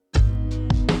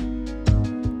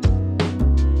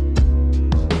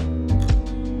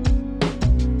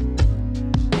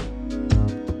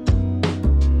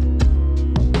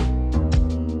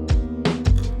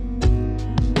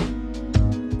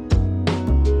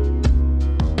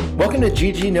Welcome to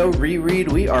GG No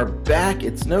Reread. We are back.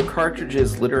 It's No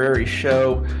Cartridges Literary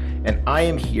Show, and I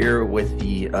am here with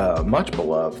the much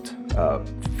beloved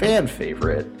fan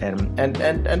favorite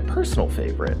and personal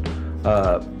favorite,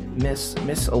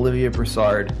 Miss Olivia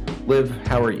Broussard. Liv,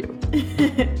 how are you?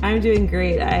 I'm doing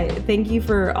great. I thank you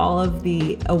for all of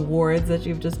the awards that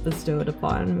you've just bestowed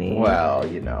upon me. Well,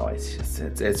 you know,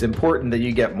 it's important that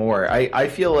you get more. I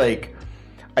feel like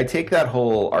I take that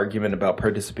whole argument about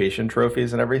participation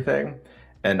trophies and everything,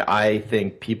 and I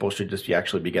think people should just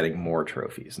actually be getting more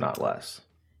trophies, not less.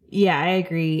 Yeah, I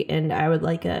agree, and I would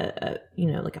like a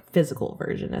physical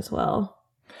version as well.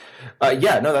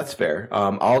 Yeah, no, that's fair.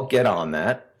 I'll get on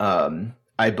that.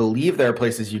 I believe there are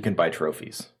places you can buy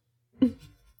trophies.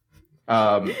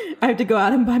 I have to go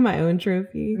out and buy my own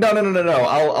trophy. No.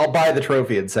 I'll buy the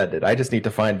trophy and send it. I just need to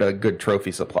find a good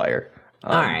trophy supplier.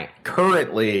 All right.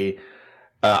 Currently,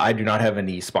 I do not have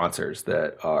any sponsors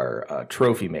that are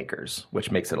trophy makers,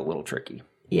 which makes it a little tricky.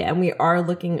 Yeah, and we are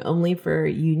looking only for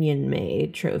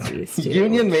union-made trophies, too.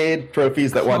 Union-made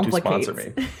trophies that want to sponsor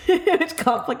me. Which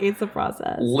complicates the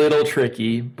process. Little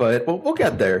tricky, but we'll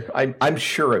get there. I'm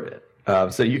sure of it.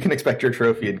 So you can expect your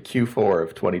trophy in Q4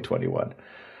 of 2021.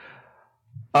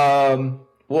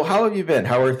 Well, how have you been?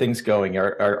 How are things going?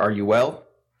 Are you well?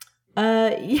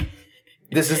 Yeah.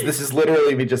 This is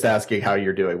literally me just asking how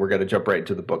you're doing. We're going to jump right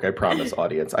into the book, I promise,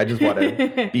 audience. I just want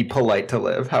to be polite to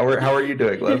Liv. How are you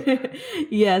doing, Liv?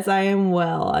 Yes, I am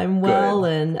well. I'm well.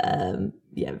 Good. And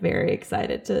very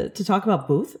excited to talk about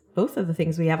both of the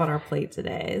things we have on our plate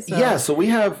today. So. Yeah, so we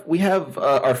have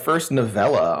our first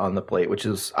novella on the plate, which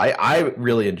is I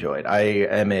really enjoyed. I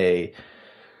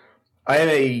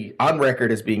am on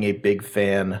record as being a big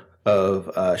fan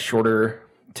of shorter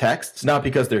texts, not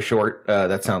because they're short.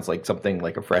 That sounds like something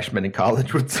like a freshman in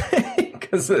college would say,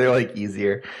 because they're like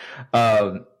easier.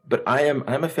 But I'm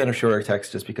a fan of shorter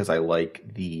texts just because I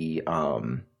like the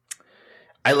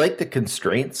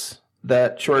constraints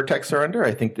that shorter texts are under.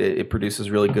 I think that it produces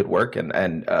really good work,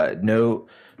 and no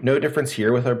difference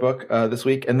here with our book this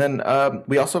week. And then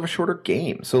we also have a shorter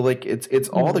game. So like it's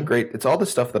all the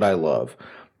stuff that I love.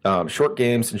 Short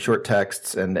games and short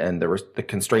texts, and there was the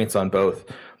constraints on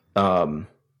both.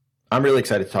 I'm really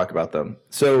excited to talk about them.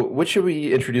 So which should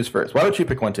we introduce first? Why don't you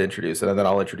pick one to introduce, and then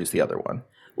I'll introduce the other one.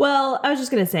 Well, I was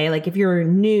just going to say, like, if you're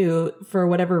new for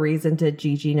whatever reason to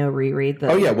GG No Reread,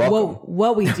 welcome.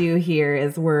 What we do here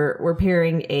is we're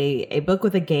pairing a book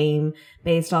with a game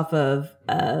based off of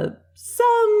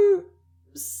some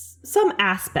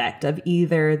aspect of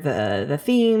either the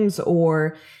themes,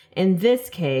 or in this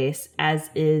case, as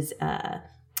it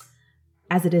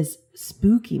is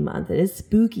spooky month. It is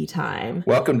spooky time.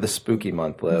 Welcome to the spooky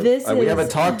month, Liv. We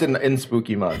haven't talked in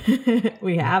spooky month.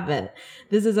 We haven't.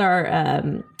 This is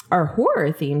our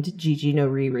horror themed GG No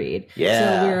Reread.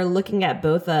 Yeah. So we're looking at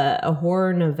both a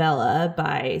horror novella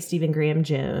by Stephen Graham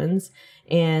Jones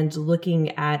and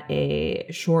looking at a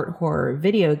short horror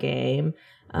video game,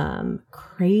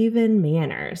 Craven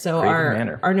Manor. So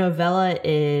our novella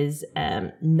is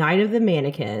Night of the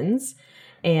Mannequins,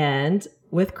 and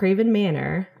with Craven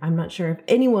Manor, I'm not sure if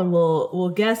anyone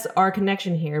will guess our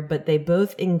connection here, but they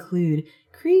both include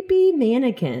creepy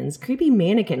mannequin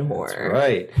horror. That's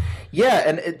right. Yeah,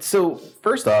 and so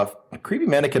first off, creepy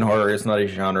mannequin horror is not a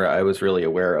genre I was really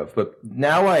aware of, but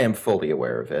now I am fully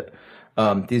aware of it.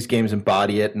 These games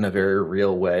embody it in a very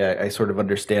real way. I sort of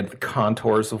understand the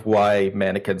contours of why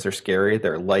mannequins are scary.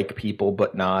 They're like people,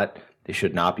 but not. They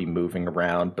should not be moving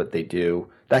around, but they do.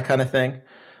 That kind of thing.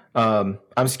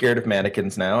 I'm scared of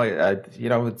mannequins now.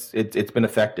 It's been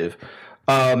effective.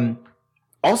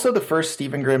 Also, the first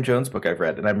Stephen Graham Jones book I've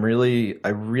read, and I really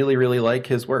like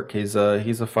his work. He's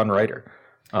a fun writer.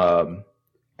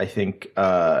 I think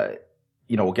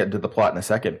we'll get into the plot in a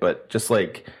second, but just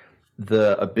like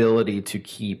the ability to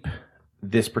keep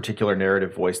this particular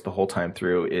narrative voiced the whole time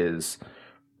through is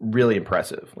really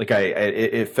impressive. Like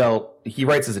it felt he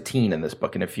writes as a teen in this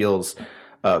book, and it feels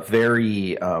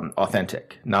very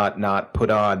authentic, not put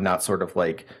on, not sort of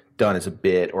like done as a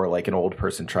bit or like an old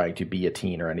person trying to be a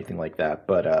teen or anything like that.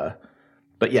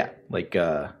 But yeah, like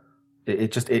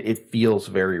it feels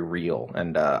very real,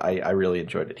 and I really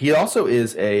enjoyed it. He also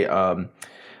is an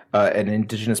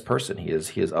indigenous person. He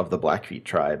is of the Blackfeet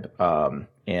tribe,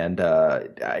 and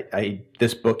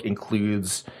this book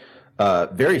includes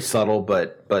very subtle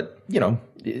but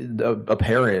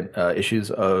apparent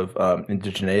issues of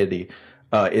indigeneity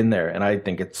in there, and I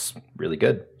think it's really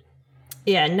good.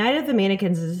 Yeah, Night of the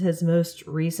Mannequins is his most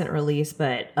recent release,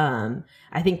 but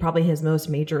I think probably his most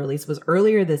major release was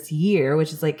earlier this year,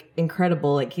 which is like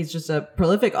incredible. Like he's just a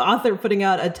prolific author putting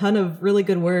out a ton of really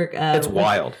good work. It's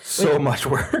wild. So much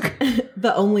work.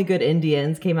 The Only Good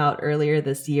Indians came out earlier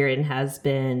this year and has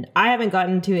been, I haven't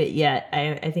gotten to it yet.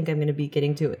 I think I'm going to be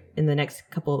getting to it in the next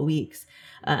couple of weeks,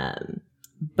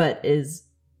 but is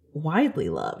widely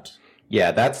loved.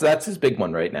 Yeah, that's his big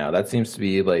one right now. That seems to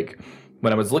be like,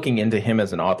 when I was looking into him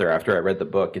as an author after I read the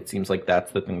book, it seems like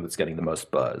that's the thing that's getting the most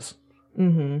buzz.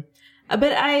 Mm-hmm.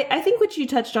 But I think what you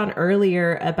touched on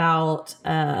earlier about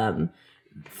the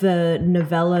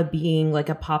novella being like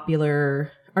a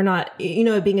popular, or not, you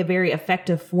know, it being a very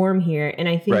effective form here. And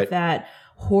I think that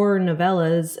horror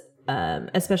novellas,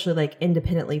 especially like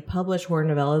independently published horror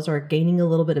novellas, are gaining a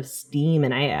little bit of steam.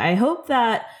 And I hope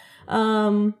that...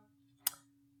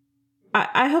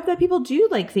 I hope that people do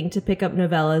like think to pick up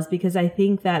novellas, because I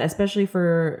think that especially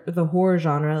for the horror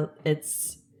genre,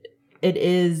 it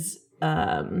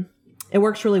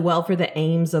works really well for the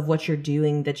aims of what you're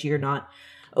doing, that you're not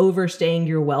overstaying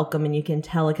your welcome and you can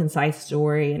tell a concise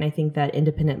story. And I think that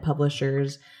independent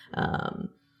publishers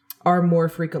are more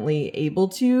frequently able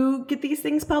to get these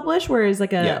things published, whereas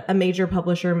like a major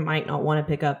publisher might not want to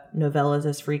pick up novellas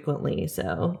as frequently.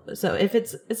 So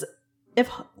if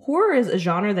horror is a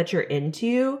genre that you're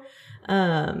into,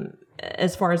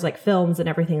 as far as like films and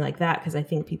everything like that, because I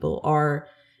think people are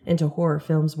into horror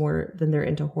films more than they're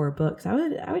into horror books, I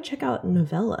would check out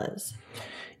novellas.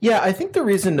 Yeah, I think the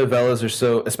reason novellas are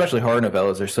so, especially horror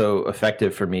novellas, are so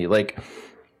effective for me, like,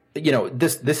 you know,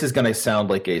 this is going to sound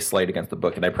like a slight against the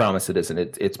book, and I promise it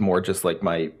isn't. It's more just like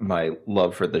my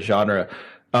love for the genre.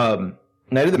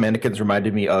 Night of the Mannequins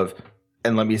reminded me of,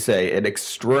 and let me say, an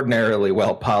extraordinarily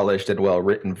well-polished and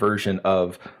well-written version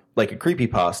of like a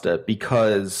creepypasta,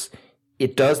 because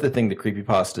it does the thing that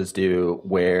creepypastas do,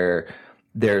 where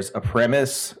there's a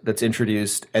premise that's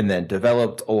introduced and then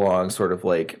developed along sort of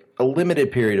like a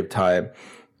limited period of time,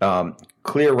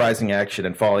 clear rising action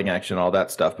and falling action, all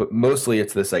that stuff. But mostly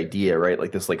it's this idea, right?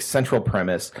 Like this like central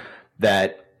premise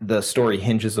that the story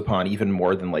hinges upon even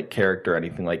more than like character or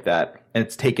anything like that. And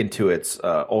it's taken to its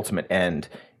ultimate end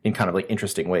in kind of like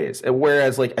interesting ways.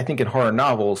 Whereas like I think in horror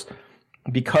novels,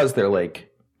 because they're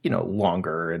like, you know,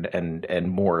 longer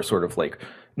and more sort of like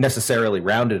necessarily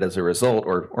rounded as a result,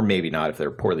 or maybe not if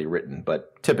they're poorly written,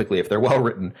 but typically if they're well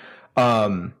written,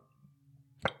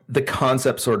 the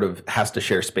concept sort of has to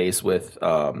share space with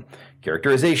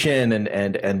characterization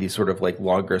and these sort of like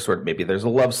longer sort of, maybe there's a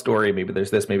love story, maybe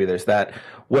there's this, maybe there's that.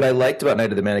 What I liked about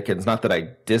Night of the Mannequins, not that I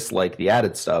dislike the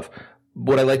added stuff,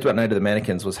 what I liked about Night of the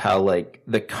Mannequins was how like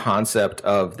the concept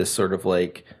of this sort of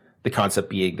like, the concept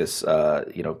being this,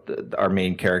 you know, our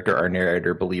main character, our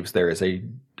narrator, believes there is a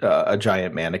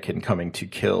giant mannequin coming to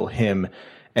kill him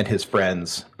and his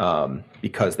friends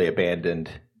because they abandoned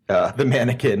the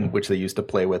mannequin, which they used to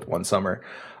play with one summer.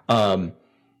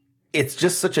 It's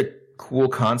just such a cool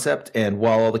concept. And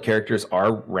while all the characters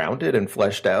are rounded and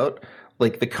fleshed out,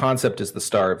 like the concept is the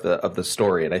star of the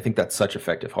story. And I think that's such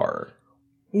effective horror.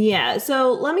 Yeah,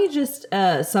 so let me just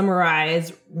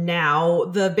summarize now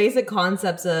the basic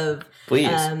concepts of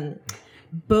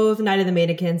both Night of the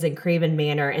Mannequins and Craven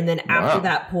Manor, and then after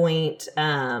that point,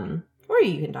 or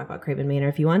you can talk about Craven Manor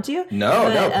if you want to.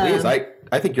 No, please.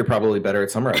 I think you're probably better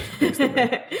at summarizing things than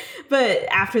me. But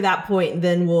after that point,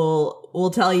 then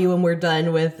we'll tell you when we're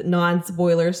done with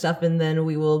non-spoiler stuff, and then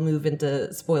we will move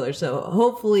into spoilers. So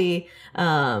hopefully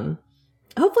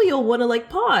you'll want to like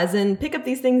pause and pick up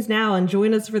these things now and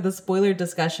join us for the spoiler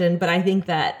discussion. But I think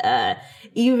that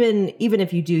even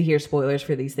if you do hear spoilers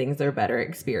for these things, they're better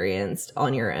experienced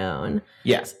on your own.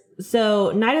 Yes.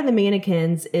 So Night of the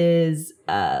Mannequins is,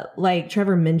 like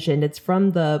Trevor mentioned, it's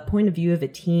from the point of view of a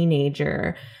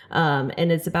teenager.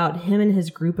 And it's about him and his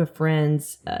group of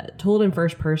friends, told in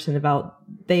first person about,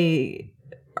 they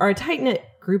are a tight-knit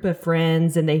group of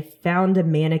friends and they found a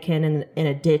mannequin in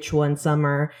a ditch one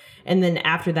summer. And then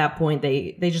after that point,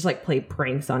 they just like play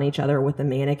pranks on each other with the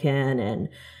mannequin.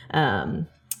 And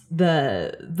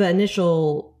the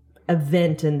initial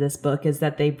event in this book is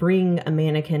that they bring a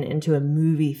mannequin into a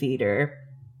movie theater,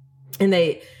 and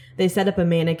they set up a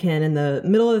mannequin in the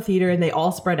middle of the theater, and they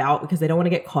all spread out because they don't want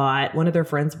to get caught. One of their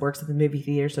friends works at the movie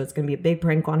theater, so it's going to be a big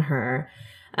prank on her.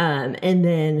 And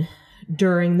then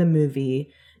during the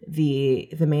movie, the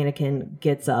mannequin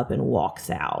gets up and walks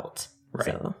out. Right.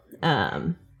 So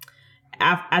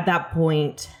at that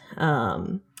point,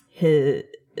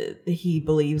 he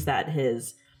believes that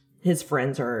his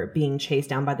friends are being chased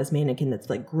down by this mannequin that's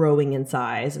like growing in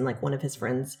size, and like one of his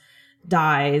friends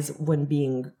dies when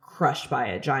being crushed by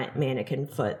a giant mannequin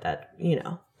foot that, you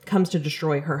know, comes to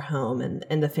destroy her home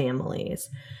and the families.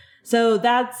 So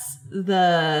that's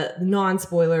the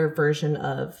non-spoiler version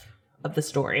of the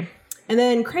story. And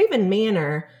then Craven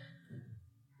Manor.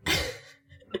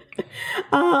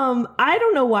 I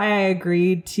don't know why I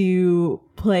agreed to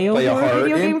play a horror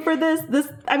video game for this.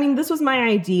 This was my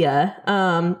idea.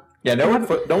 Yeah, no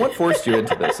one forced you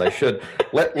into this. I should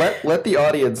let the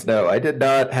audience know. I did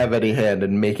not have any hand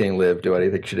in making Liv do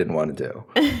anything she didn't want to do.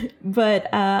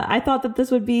 But I thought that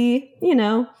this would be,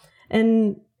 an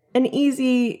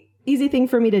easy thing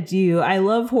for me to do. I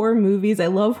love horror movies. I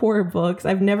love horror books.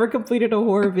 I've never completed a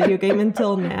horror video game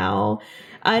until now.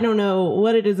 I don't know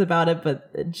what it is about it,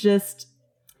 but just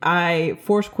I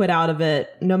force quit out of it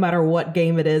no matter what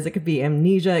game it is. It could be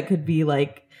Amnesia. It could be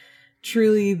like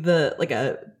truly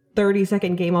a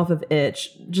 30-second game off of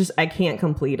Itch. Just I can't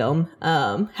complete them.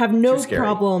 Have no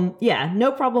problem. Yeah,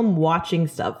 no problem watching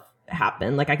stuff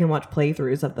happen. Like I can watch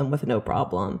playthroughs of them with no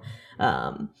problem.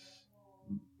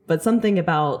 But something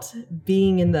about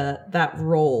being in that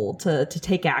role to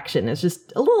take action is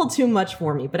just a little too much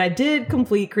for me. But I did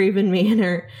complete Craven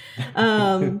Manor.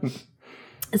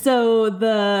 So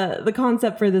the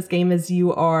concept for this game is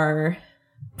you are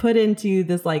put into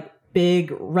this like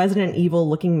big Resident Evil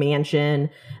looking mansion.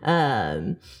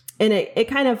 And it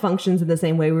kind of functions in the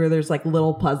same way where there's like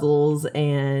little puzzles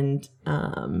and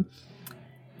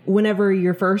whenever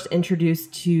you're first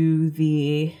introduced to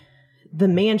the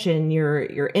mansion, you're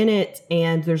in it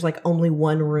and there's like only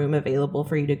one room available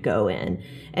for you to go in.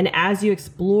 And as you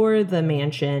explore the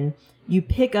mansion, you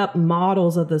pick up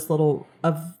models of the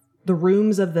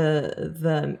rooms of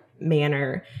the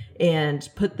manor and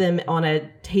put them on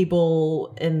a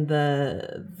table in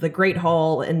the Great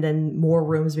Hall, and then more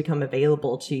rooms become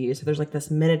available to you. So there's like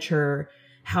this miniature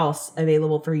house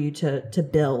available for you to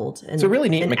build. And it's a really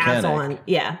neat mechanic.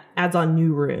 Adds on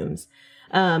new rooms.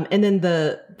 And then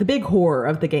the big horror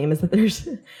of the game is that there's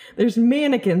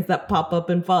mannequins that pop up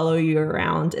and follow you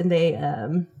around, and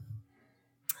they're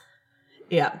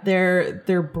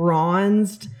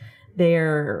bronzed.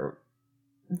 They're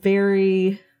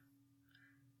very,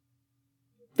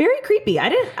 very creepy. I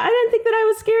didn't think that I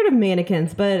was scared of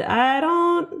mannequins, but I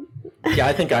don't. Yeah,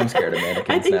 I think I'm scared of mannequins.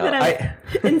 I think now. that I've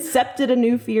incepted a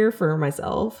new fear for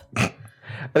myself.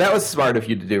 That was smart of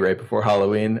you to do right before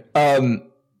Halloween.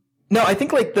 No, I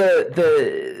think like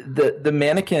the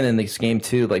mannequin in this game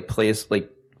too plays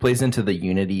into the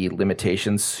Unity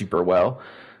limitations super well,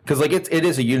 because like it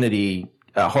is a Unity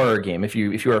horror game. If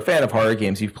you are a fan of horror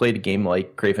games, you've played a game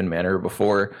like Craven Manor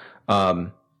before.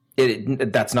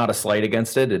 That's not a slight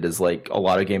against it. It is like a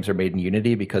lot of games are made in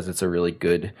Unity because it's a really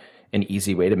good and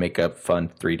easy way to make a fun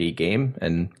 3D game,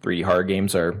 and 3D horror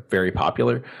games are very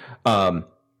popular.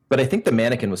 But I think the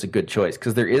mannequin was a good choice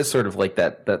because there is sort of like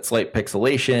that slight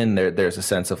pixelation. There's a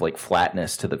sense of like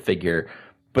flatness to the figure,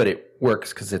 but it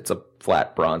works because it's a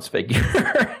flat bronze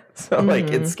figure. So like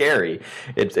it's scary.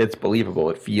 It's believable.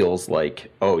 It feels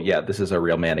like, oh yeah, this is a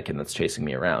real mannequin that's chasing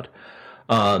me around.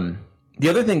 The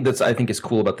other thing that's I think is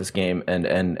cool about this game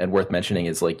and worth mentioning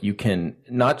is like you can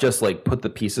not just like put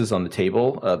the pieces on the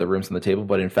table, the rooms on the table,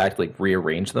 but in fact like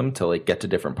rearrange them to like get to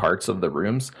different parts of the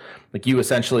rooms. Like you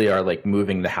essentially are like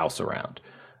moving the house around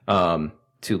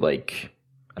to like,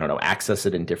 I don't know, access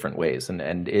it in different ways.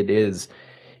 And it's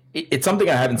something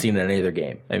I haven't seen in any other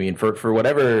game. I mean, for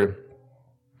whatever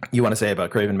you want to say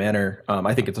about Craven Manor,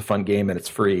 I think it's a fun game and it's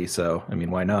free. So, I mean,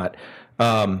 why not?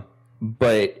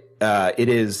 But it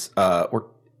is,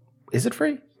 is it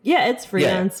free? Yeah, it's free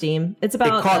on Steam. It's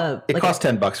about it cost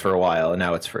 $10 for a while, and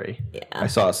now it's free. Yeah. I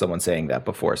saw someone saying that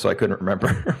before, so I couldn't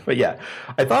remember. But yeah,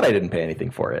 I thought I didn't pay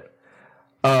anything for it.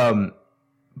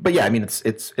 But yeah, I mean,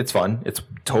 it's fun. It's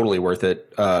totally worth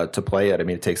it to play it. I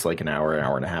mean, it takes like an hour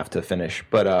and a half to finish.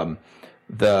 But I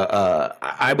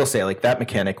will say, like, that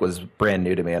mechanic was brand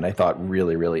new to me, and I thought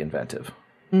really, really inventive.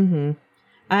 Mm-hmm.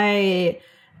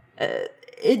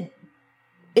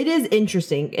 It is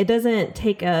interesting. It doesn't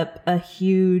take up a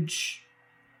huge...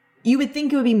 You would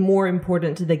think it would be more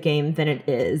important to the game than it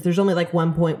is. There's only like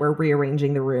one point where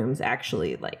rearranging the rooms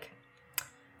actually like...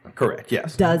 Correct,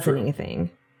 yes. Does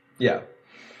anything. Yeah.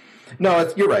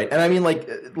 No, you're right. And I mean, like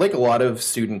a lot of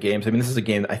student games, I mean, this is a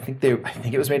game that I think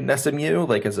it was made in SMU,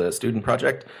 like as a student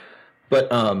project. But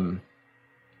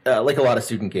like a lot of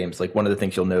student games, like one of the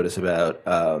things you'll notice about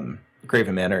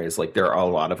Craven Manor is like there are a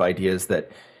lot of ideas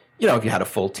that, you know, if you had a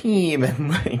full team and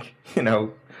like, you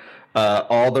know,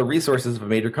 all the resources of a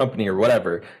major company or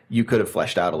whatever, you could have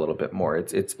fleshed out a little bit more.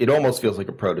 It almost feels like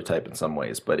a prototype in some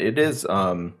ways, but it is,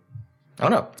 I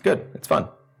don't know, it's good. It's fun.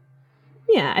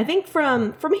 Yeah, I think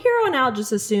from here on out,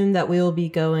 just assume that we will be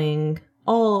going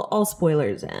all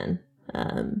spoilers in.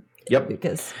 Yep.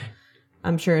 Because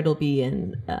I'm sure it'll be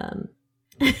in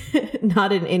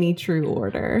not in any true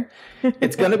order.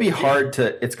 It's going to be hard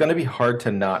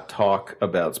to not talk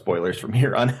about spoilers from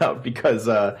here on out, because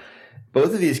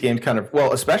both of these games kind of,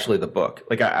 well, especially the book.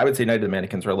 Like I would say Night of the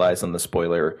Mannequins relies on the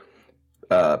spoiler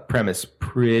premise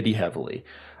pretty heavily.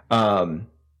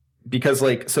 Because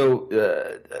like, so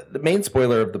the main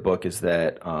spoiler of the book is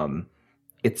that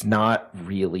it's not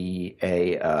really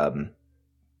a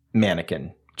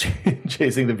mannequin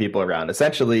chasing the people around.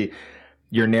 Essentially,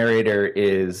 your narrator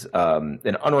is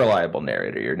an unreliable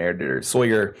narrator. Your narrator is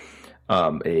Sawyer,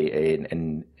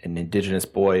 an indigenous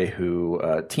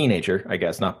boy teenager, I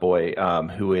guess, not boy,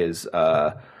 who is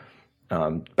about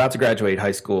to graduate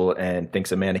high school and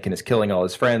thinks a mannequin is killing all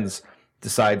his friends,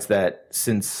 decides that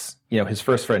since, his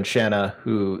first friend Shanna,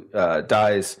 who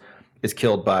dies, is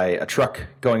killed by a truck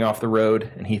going off the road,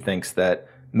 and he thinks that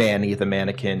Manny, the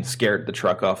mannequin, scared the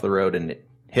truck off the road and it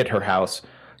hit her house.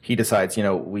 He decides,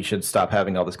 we should stop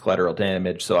having all this collateral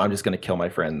damage, so I'm just going to kill my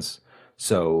friends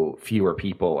so fewer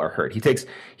people are hurt.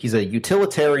 He's a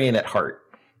utilitarian at heart,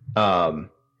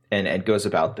 and goes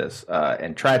about this.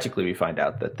 And tragically, we find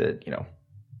out that the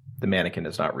mannequin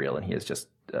is not real, and he is just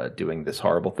doing this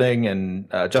horrible thing and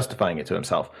justifying it to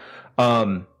himself.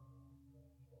 When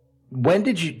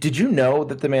did you know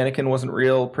that the mannequin wasn't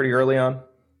real pretty early on?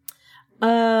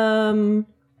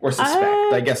 Or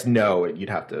suspect? I guess no. It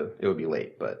would be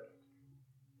late, but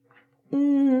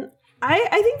I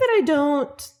think that I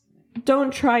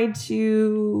don't try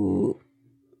to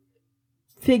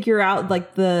figure out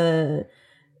like the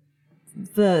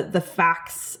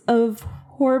facts of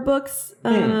horror books.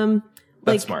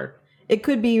 That's smart. It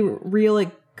could be real.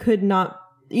 It could not.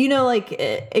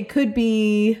 It could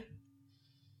be.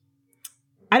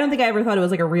 I don't think I ever thought it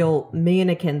was like a real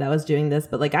mannequin that was doing this,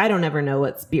 but like I don't ever know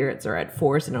what spirits are at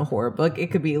force in a horror book. It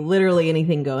could be literally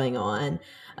anything going on.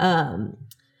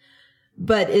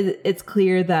 But it's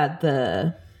clear that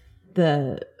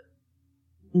the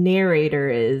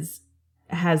narrator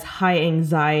has high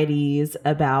anxieties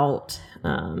about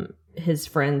his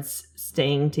friends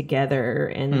staying together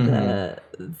and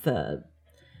the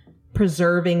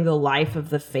preserving the life of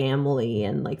the family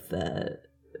and like the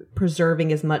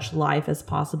preserving as much life as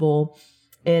possible,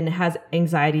 and has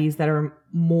anxieties that are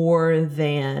more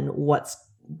than what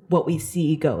we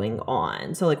see going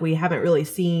on. So like we haven't really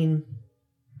seen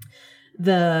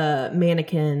the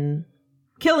mannequin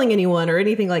killing anyone or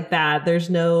anything like that. There's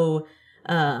no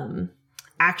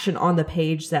action on the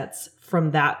page that's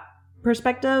from that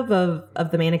perspective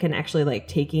of the mannequin actually like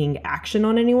taking action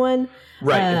on anyone.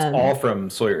 Right. It's all from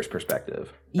Sawyer's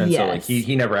perspective. And so like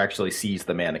he never actually sees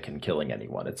the mannequin killing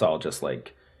anyone. It's all just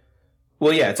like,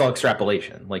 well, yeah, it's all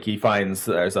extrapolation. Like he finds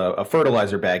there's a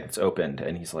fertilizer bag that's opened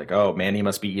and he's like, oh man, he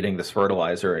must be eating this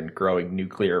fertilizer and growing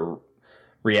nuclear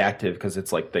reactive because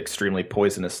it's like the extremely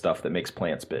poisonous stuff that makes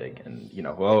plants big. And,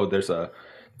 there's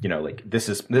like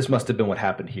this must have been what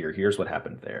happened here. Here's what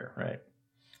happened there. Right.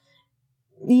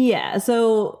 Yeah.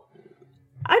 So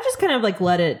I just kind of like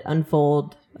let it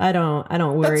unfold. I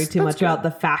don't worry too much about the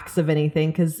facts of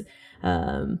anything because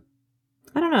I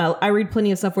don't know. I read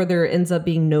plenty of stuff where there ends up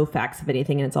being no facts of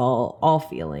anything and it's all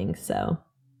feelings. So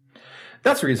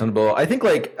that's reasonable. I think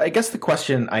I guess the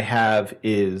question I have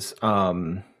is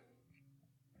I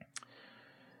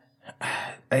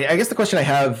guess the question I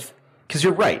have, because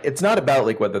you're right, it's not about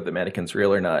like whether the mannequin's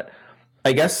real or not.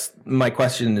 I guess my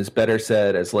question is better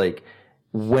said as like,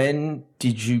 when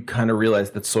did you kind of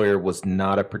realize that Sawyer was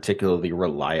not a particularly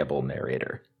reliable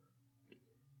narrator?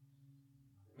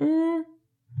 I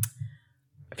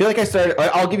feel like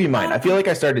I'll give you mine. I feel like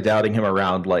I started doubting him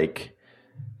around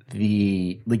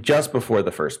just before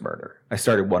the first murder. I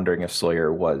started wondering if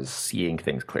Sawyer was seeing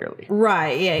things clearly.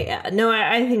 Right. Yeah. No,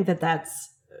 I think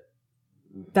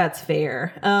that's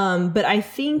fair. But I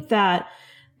think that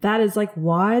is like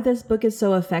why this book is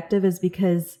so effective is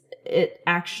because it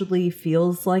actually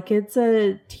feels like it's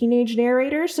a teenage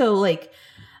narrator. So like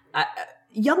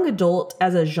young adult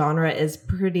as a genre is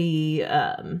pretty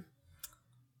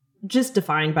just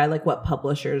defined by like what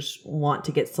publishers want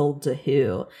to get sold to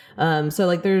who. So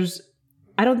like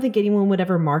I don't think anyone would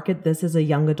ever market this as a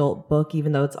young adult book,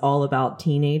 even though it's all about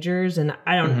teenagers. And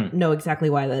I don't know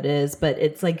exactly why that is, but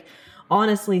it's like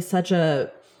honestly such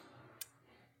a,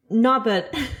 not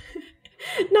that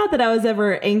I was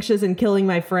ever anxious and killing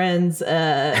my friends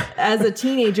as a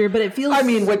teenager, but it feels... I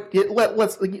mean,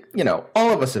 let's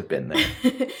all of us have been there.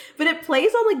 But it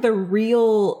plays on like the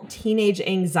real teenage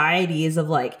anxieties of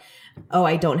like, oh,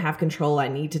 I don't have control. I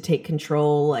need to take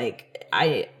control. Like,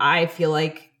 I feel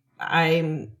like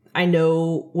I'm I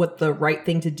know what the right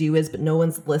thing to do is, but no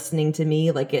one's listening to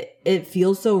me. Like it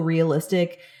feels so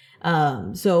realistic.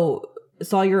 So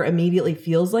Sawyer immediately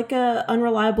feels like a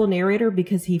unreliable narrator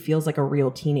because he feels like a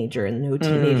real teenager, and no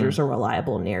teenager's a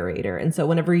reliable narrator. And so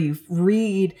whenever you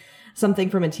read something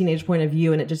from a teenage point of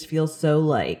view and it just feels so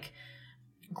like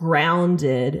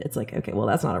grounded, it's like, okay, well,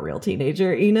 that's not a real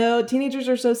teenager. You know, teenagers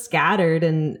are so scattered,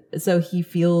 and so he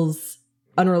feels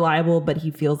unreliable, but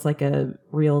he feels like a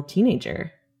real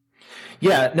teenager.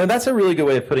 Yeah, no, that's a really good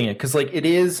way of putting it, because like it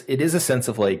is a sense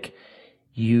of like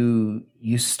you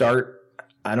start,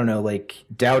 I don't know, like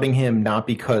doubting him, not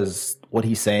because what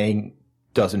he's saying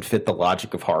doesn't fit the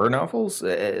logic of horror novels. I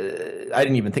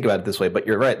didn't even think about it this way, but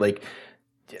you're right. Like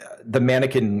the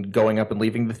mannequin going up and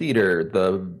leaving the theater,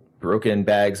 the broken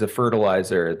bags of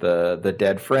fertilizer, the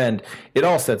dead friend, it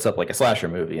all sets up like a slasher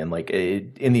movie. And like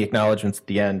in the acknowledgments at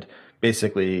the end,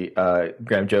 basically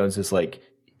Graham Jones is like,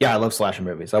 yeah, I love slasher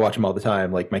movies. I watch them all the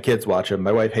time. Like my kids watch them.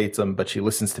 My wife hates them, but she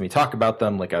listens to me talk about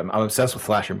them. Like I'm obsessed with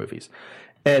slasher movies.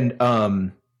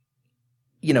 And,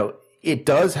 you know, it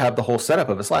does have the whole setup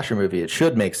of a slasher movie. It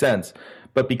should make sense.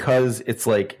 But because it's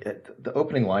like the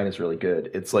opening line is really good.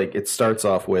 It's like it starts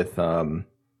off with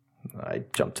I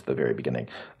jumped to the very beginning.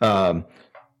 So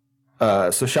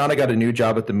Shauna got a new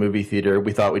job at the movie theater.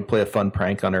 We thought we'd play a fun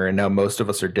prank on her, and now most of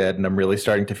us are dead, and I'm really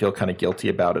starting to feel kind of guilty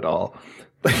about it all.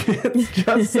 It's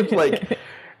just such like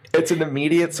it's an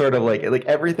immediate sort of like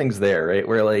everything's there, right?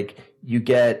 Where like you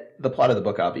get the plot of the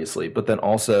book, obviously, but then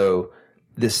also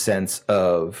this sense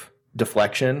of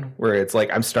deflection where it's like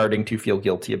I'm starting to feel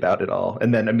guilty about it all,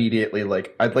 and then immediately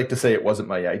like I'd like to say it wasn't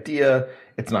my idea,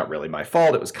 it's not really my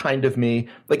fault, it was kind of me.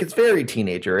 Like it's very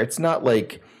teenager. It's not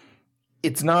like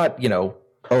it's not, you know,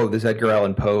 oh, this Edgar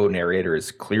Allan Poe narrator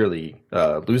is clearly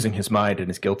losing his mind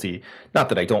and is guilty. Not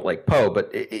that I don't like Poe,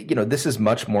 but you know, this is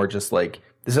much more just like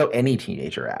this is how any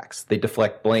teenager acts. They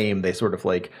deflect blame. They sort of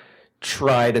like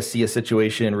try to see a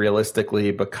situation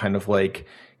realistically, but kind of like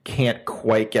can't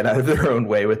quite get out of their own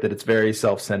way with it. It's very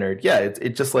self-centered. Yeah,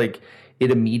 it's just like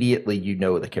it immediately, you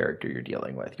know, the character you're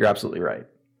dealing with. You're absolutely right.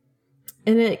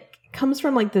 And it comes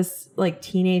from like this like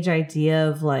teenage idea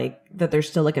of like that there's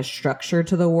still like a structure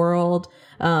to the world,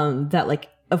 that like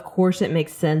of course it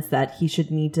makes sense that he should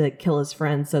need to kill his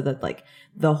friends so that like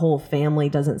the whole family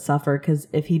doesn't suffer, because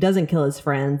if he doesn't kill his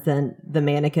friends then the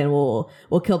mannequin will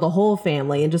kill the whole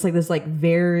family. And just like this like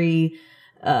very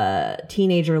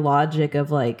teenager logic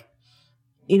of like,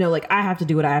 you know, like I have to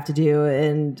do what I have to do,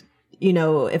 and you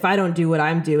know, if I don't do what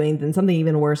I'm doing, then something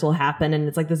even worse will happen. And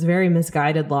it's like this very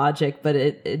misguided logic, but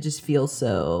it just feels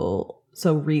so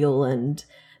real and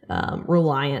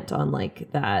reliant on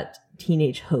like that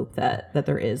teenage hope that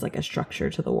there is like a structure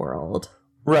to the world.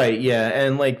 Right. Yeah.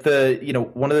 And like you know,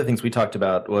 one of the things we talked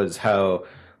about was how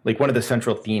like one of the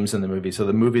central themes in the movie. So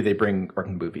the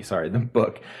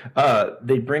book,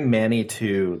 they bring Manny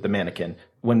to the mannequin.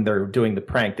 When they're doing the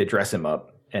prank, they dress him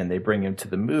up and they bring him to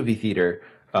the movie theater.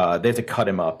 They have to cut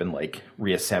him up and like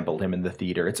reassemble him in the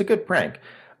theater. It's a good prank.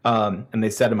 And they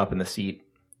set him up in the seat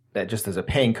just as a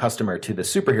paying customer to the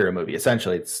superhero movie.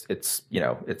 Essentially, it's you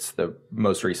know, it's the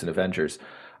most recent Avengers.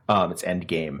 It's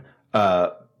Endgame.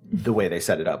 The way they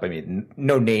set it up. I mean,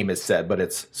 no name is said, but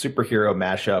it's superhero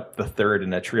mashup, the third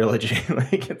in a trilogy.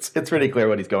 Like it's pretty clear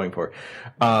what he's going for.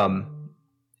 And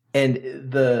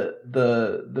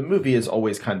the movie is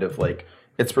always kind of like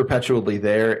it's perpetually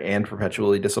there and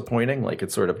perpetually disappointing. Like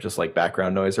it's sort of just like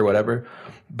background noise or whatever.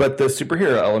 But the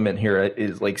superhero element here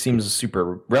is like seems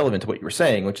super relevant to what you were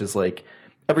saying, which is like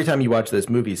every time you watch this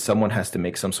movie, someone has to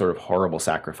make some sort of horrible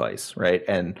sacrifice, right?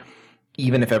 And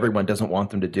even if everyone doesn't want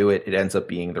them to do it, it ends up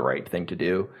being the right thing to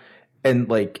do. And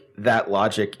like that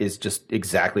logic is just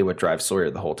exactly what drives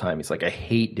Sawyer the whole time. He's like, I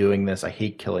hate doing this. I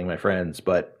hate killing my friends.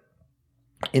 But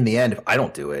in the end, if I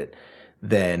don't do it,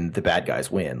 then the bad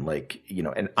guys win. Like, you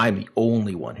know, and I'm the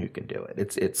only one who can do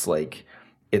it. It's like,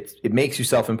 it makes you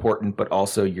self-important, but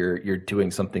also you're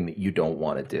doing something that you don't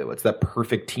want to do. It's that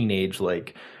perfect teenage,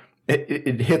 like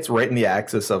it hits right in the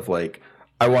axis of like,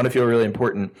 I want to feel really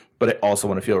important, but I also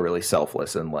want to feel really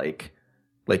selfless and like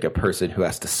a person who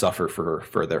has to suffer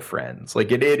for their friends.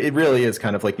 Like it really is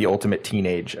kind of like the ultimate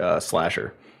teenage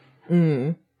slasher.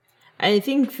 I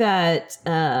think that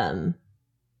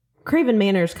Craven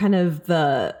Manor is kind of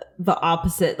the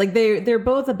opposite. Like they're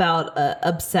both about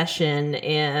obsession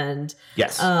and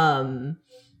yes, and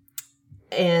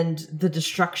the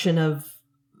destruction of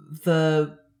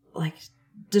the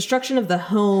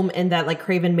home, and that like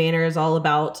Craven Manor is all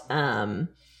about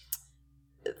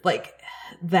like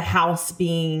the house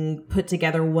being put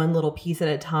together one little piece at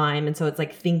a time. And so it's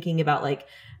like thinking about like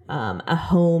a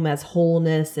home as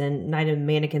wholeness, and Night of the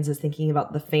Mannequins is thinking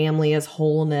about the family as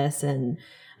wholeness, and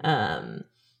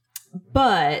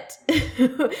but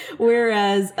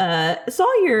whereas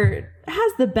Sawyer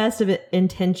has the best of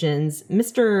intentions,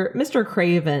 Mr.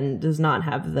 Craven does not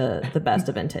have the best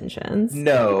of intentions.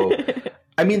 No.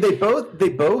 I mean, they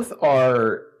both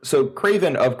are. So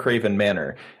Craven of Craven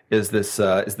Manor is this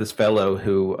fellow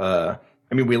who I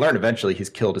mean, we learn eventually he's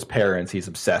killed his parents. He's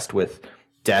obsessed with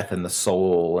death and the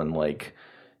soul, and like,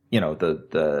 you know,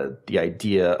 the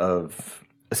idea of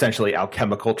essentially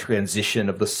alchemical transition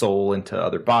of the soul into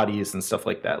other bodies and stuff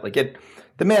like that. Like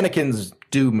the mannequins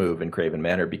do move in Craven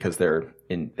Manor because they're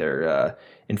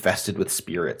infested with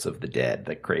spirits of the dead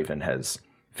that Craven has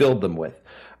filled them with.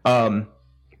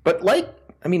 But like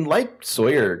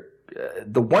Sawyer,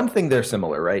 the one thing they're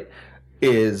similar, right,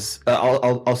 is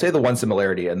I'll say the one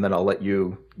similarity, and then I'll let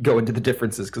you go into the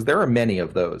differences, because there are many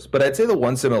of those. But I'd say the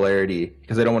one similarity,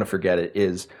 because I don't want to forget it,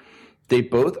 is they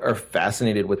both are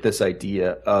fascinated with this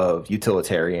idea of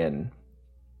utilitarian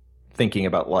thinking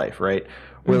about life, right?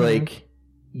 Where like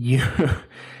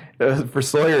for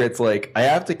Sawyer, it's like, I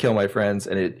have to kill my friends,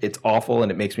 and it's awful,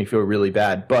 and it makes me feel really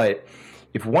bad. But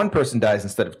if one person dies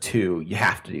instead of two, you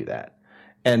have to do that.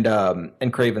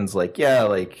 And Craven's like, yeah,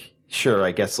 like, sure,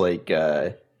 I guess like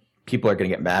people are going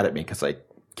to get mad at me because I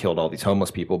killed all these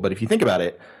homeless people. But if you think about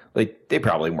it, like, they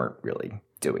probably weren't really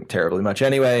doing terribly much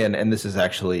anyway. And this is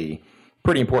actually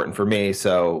pretty important for me.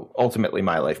 So ultimately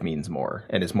my life means more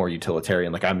and is more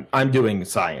utilitarian. Like I'm doing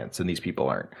science and these people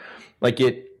aren't. Like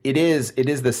it is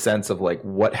the sense of like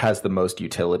what has the most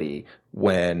utility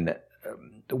when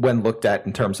looked at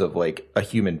in terms of like a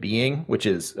human being, which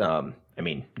is, I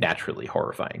mean, naturally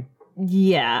horrifying.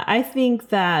 Yeah, I think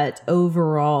that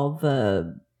overall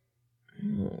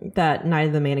that Night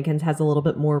of the Mannequins has a little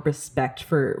bit more respect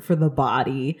for the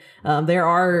body. There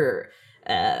are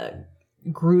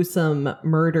gruesome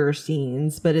murder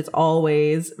scenes, but it's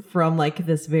always from like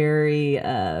this very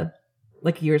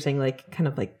like you were saying, like kind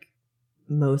of like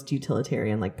most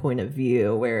utilitarian like point of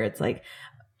view, where it's like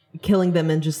killing them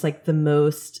in just like the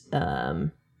most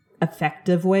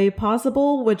effective way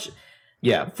possible, which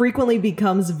frequently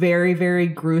becomes very, very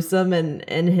gruesome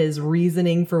and his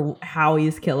reasoning for how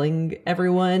he's killing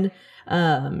everyone.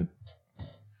 But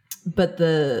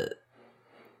the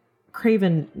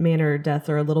Craven Manor deaths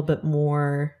are a little bit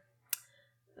more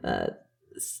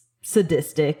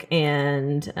sadistic,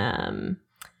 and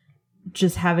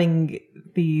just having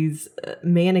these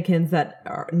mannequins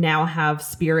that now have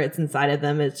spirits inside of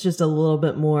them, it's just a little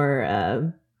bit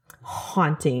more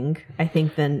haunting, I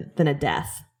think, than a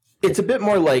death. It's a bit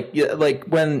more like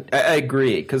when I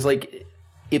agree, because like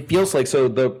it feels like, so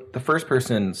the first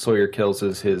person Sawyer kills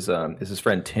is his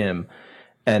friend Tim,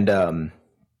 and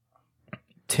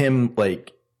Tim,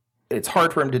 like, it's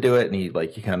hard for him to do it, and he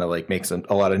kind of like makes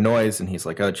a lot of noise, and he's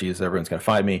like, oh geez, everyone's gonna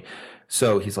find me.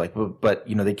 So he's like, but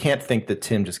you know, they can't think that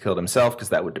Tim just killed himself because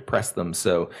that would depress them.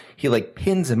 So he like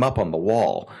pins him up on the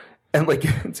wall, and like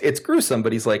it's gruesome,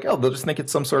 but he's like, oh, they'll just think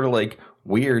it's some sort of like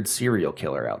weird serial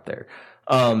killer out there.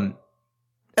 And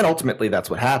ultimately that's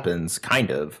what happens,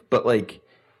 kind of, but like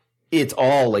it's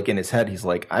all like in his head. He's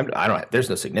like, there's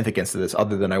no significance to this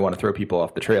other than I want to throw people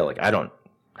off the trail. Like, I don't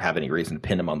have any reason to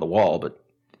pin him on the wall, but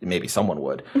maybe someone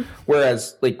would.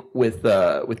 Whereas like with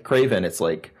Craven, it's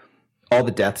like all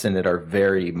the deaths in it are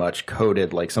very much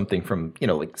coded like something from, you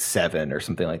know, like Seven or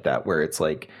something like that, where it's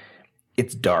like,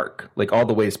 it's dark, like all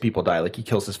the ways people die. Like he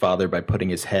kills his father by putting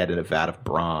his head in a vat of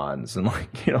bronze, and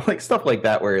like, you know, like stuff like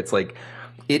that, where it's like,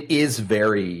 it is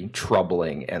very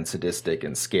troubling and sadistic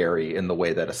and scary in the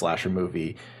way that a slasher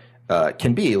movie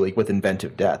can be, like with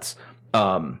inventive deaths.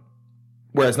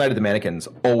 Whereas Night of the Mannequins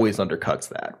always undercuts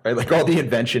that, right? Like all the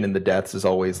invention in the deaths is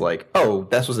always like, oh,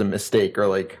 this was a mistake. Or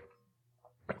like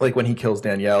when he kills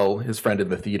Danielle, his friend in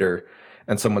the theater,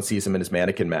 and someone sees him in his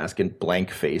mannequin mask and blank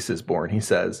face is born, he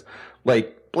says.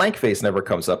 Like, blank face never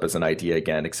comes up as an idea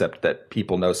again, except that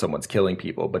people know someone's killing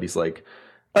people. But he's like,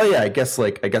 oh yeah, I guess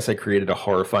I created a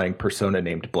horrifying persona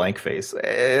named Blankface.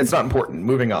 It's not important.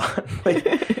 Moving on. Like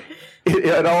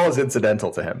it all is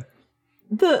incidental to him.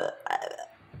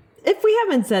 If we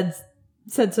haven't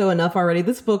said so enough already,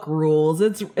 this book rules.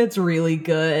 It's really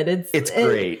good. It's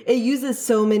great. It uses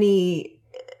so many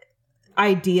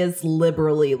ideas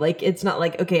liberally. Like, it's not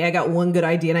like, okay, I got one good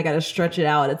idea and I got to stretch it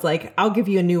out. It's like, I'll give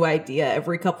you a new idea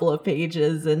every couple of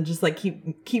pages and just like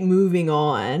keep moving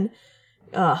on.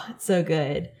 Oh, it's so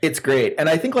good. It's great. And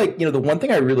I think, like, you know, the one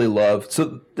thing I really love,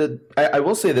 I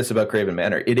will say this about Craven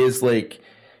Manor. It is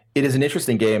an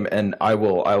interesting game, and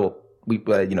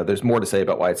you know, there's more to say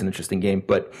about why it's an interesting game,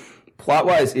 but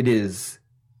plot-wise, it is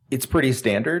it's pretty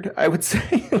standard, I would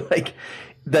say. Like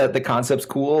the concept's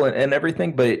cool and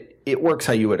everything, but it works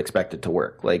how you would expect it to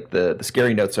work. Like the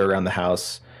scary notes are around the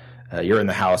house. You're in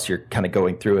the house. You're kind of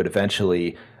going through it.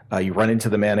 Eventually, you run into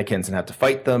the mannequins and have to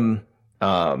fight them.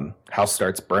 House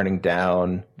starts burning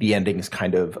down. The ending is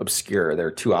kind of obscure. There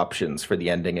are two options for the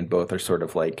ending, and both are sort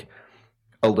of like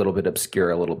a little bit obscure,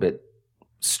 a little bit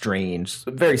strange,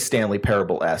 very Stanley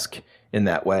Parable-esque in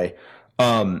that way.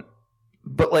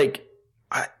 But like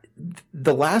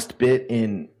the last bit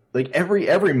in like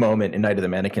every moment in Night of the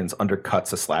Mannequins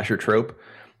undercuts a slasher trope,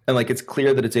 and like it's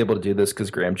clear that it's able to do this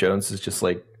because Graham Jones is just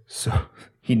like so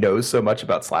he knows so much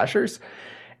about slashers.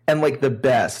 And like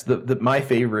my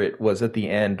favorite was at the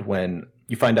end when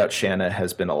you find out Shanna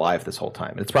has been alive this whole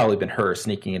time. It's probably been her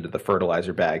sneaking into the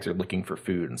fertilizer bags or looking for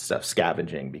food and stuff,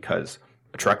 scavenging because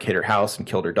a truck hit her house and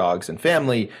killed her dogs and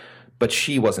family, but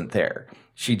she wasn't there.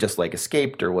 She just like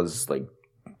escaped or was like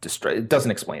destroyed. It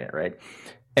doesn't explain it, right?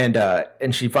 And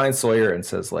she finds Sawyer and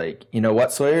says like, you know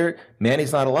what, Sawyer,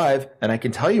 Manny's not alive, and I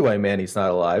can tell you why Manny's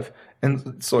not alive.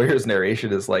 And Sawyer's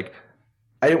narration is like,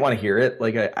 I didn't want to hear it.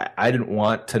 Like, I didn't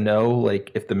want to know, like,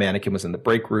 if the mannequin was in the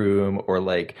break room or,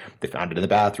 like, they found it in the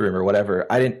bathroom or whatever.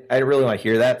 I didn't really want to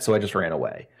hear that, so I just ran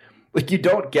away. Like, you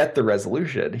don't get the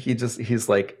resolution. He's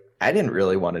like, I didn't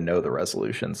really want to know the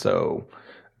resolution, so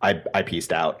I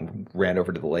peaced out and ran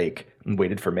over to the lake and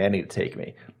waited for Manny to take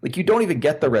me. Like, you don't even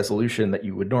get the resolution that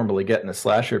you would normally get in a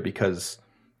slasher because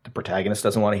the protagonist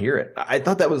doesn't want to hear it. I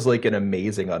thought that was like an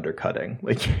amazing undercutting.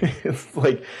 Like it's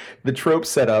like the trope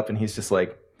set up and he's just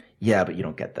like, yeah, but you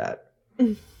don't get that.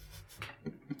 I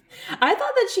thought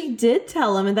that she did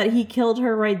tell him and that he killed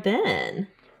her right then.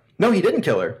 No, he didn't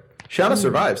kill her. Shauna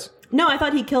survives. No, I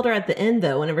thought he killed her at the end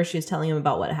though, whenever she was telling him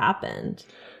about what happened.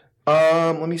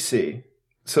 Let me see.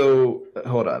 So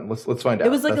hold on, let's find out.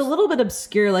 It was like a little bit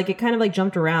obscure, like it kind of like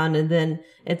jumped around, and then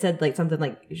it said like something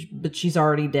like, "But she's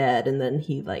already dead," and then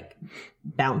he like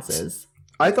bounces.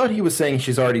 I thought he was saying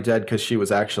she's already dead because she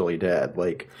was actually dead,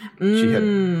 like she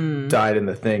had died in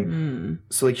the thing.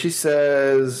 So like she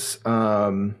says,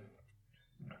 yeah,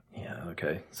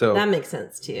 okay, so that makes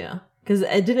sense too, because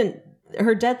it didn't.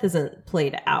 Her death isn't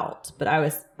played out, but I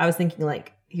was thinking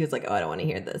like he was like, "Oh, I don't want to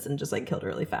hear this," and just like killed her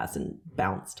really fast and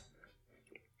bounced.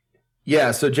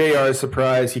 Yeah, so JR is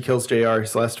surprised. He kills JR,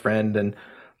 his last friend. And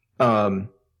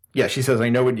yeah, she says, I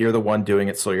know what you're the one doing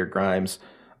it, Sawyer Grimes.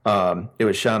 It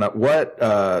was Shauna. What?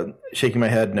 Shaking my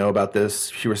head, no about this.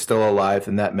 She was still alive,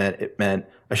 and it meant,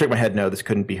 I shook my head, no, this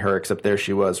couldn't be her, except there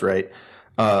she was, right?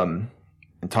 And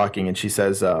talking, and she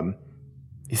says,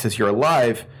 he says, you're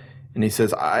alive. And he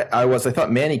says, I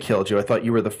thought Manny killed you. I thought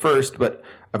you were the first, but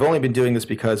I've only been doing this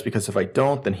because if I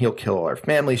don't, then he'll kill our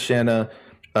family, Shanna.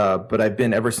 But I've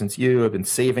been ever since you. I've been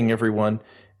saving everyone.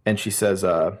 And she says,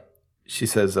 let's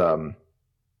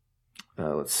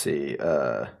see.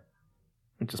 I'm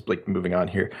just like moving on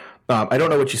here. I don't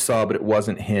know what you saw, but it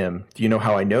wasn't him. Do you know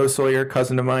how I know Sawyer,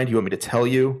 cousin of mine? Do you want me to tell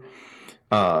you?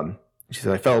 She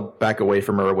said, I fell back away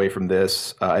from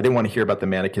this. I didn't want to hear about the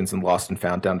mannequins and Lost and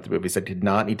Found down at the movies. I did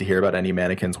not need to hear about any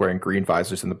mannequins wearing green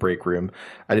visors in the break room.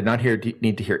 I did not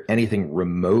need to hear anything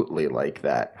remotely like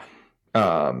that.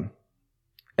 Oh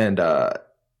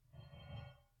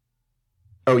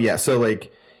yeah, so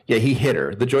like, yeah, he hit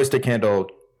her. The joystick handle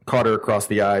caught her across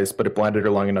the eyes, but it blinded her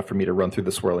long enough for me to run through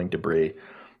the swirling debris.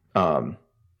 And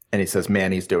he says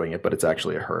Manny's doing it, but it's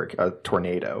actually a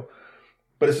tornado.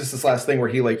 But it's just this last thing where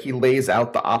he lays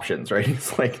out the options, right?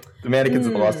 He's like, the mannequins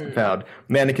in the Lost and Found,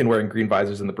 mannequin wearing green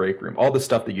visors in the break room, all the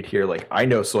stuff that you'd hear, like, I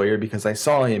know Sawyer because I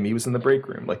saw him, he was in the break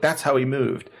room. Like, that's how he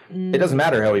moved. It doesn't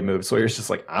matter how he moved. Sawyer's just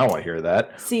like, I don't want to hear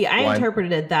that. See, I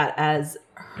interpreted that as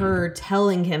her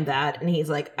telling him that, and he's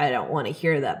like, I don't want to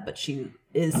hear that, but she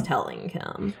is telling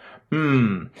him.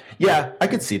 Yeah, I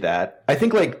could see that. I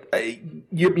think, like,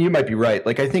 you might be right.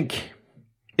 Like, I think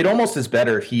it almost is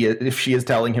better if she is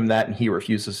telling him that and he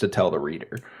refuses to tell the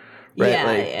reader. Right?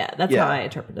 Yeah, that's how I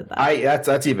interpreted that.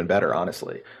 That's even better,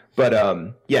 honestly. But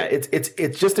yeah,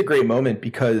 it's just a great moment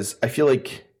because I feel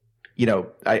like, you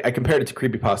know, I compared it to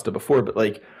creepypasta before, but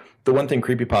like the one thing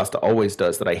creepypasta always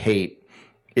does that I hate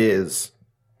is,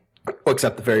 well,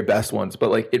 except the very best ones,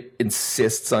 but like it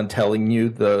insists on telling you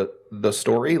the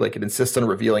story, like it insists on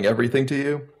revealing everything to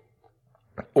you,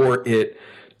 or it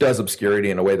does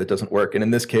obscurity in a way that doesn't work. And in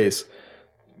this case,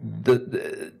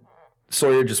 the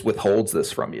Sawyer just withholds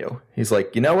this from you. He's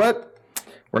like, you know what?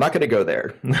 We're not going to go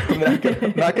there. I'm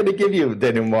not going to give you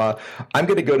denouement. I'm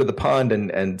going to go to the pond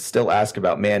and still ask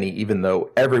about Manny, even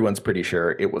though everyone's pretty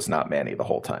sure it was not Manny the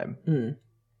whole time.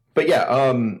 But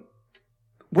yeah,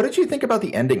 what did you think about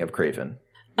the ending of Craven?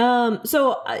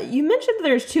 So you mentioned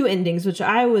there's two endings, which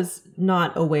I was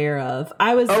not aware of.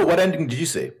 What ending did you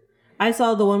see? I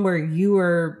saw the one where you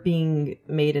were being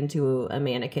made into a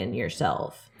mannequin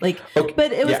yourself. Like, Okay,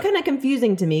 but it was yeah. kind of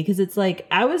confusing to me because it's like,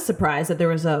 I was surprised that there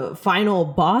was a final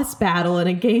boss battle in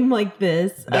a game like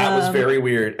this. That was very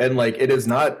weird. And like,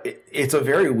 it's a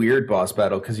very weird boss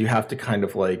battle because you have to kind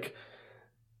of like,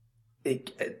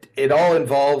 it all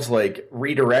involves like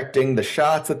redirecting the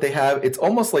shots that they have. It's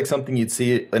almost like something you'd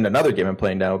see in another game I'm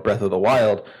playing now, Breath of the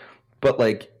Wild, but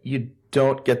like you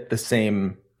don't get the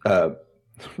same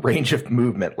range of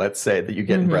movement, let's say, that you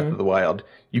get in Breath of the Wild.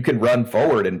 You can run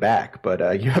forward and back,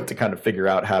 but you have to kind of figure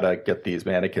out how to get these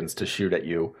mannequins to shoot at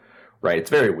you. Right. It's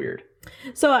very weird.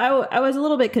 So I was a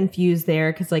little bit confused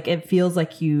there because like it feels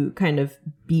like you kind of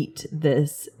beat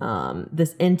this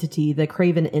this entity, the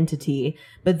Craven entity,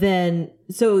 but then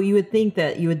so you would think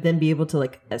that you would then be able to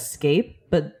like escape,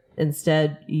 but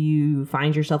instead you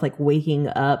find yourself like waking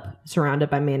up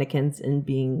surrounded by mannequins and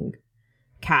being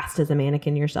cast as a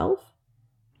mannequin yourself.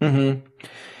 Mm-hmm.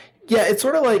 Yeah, it's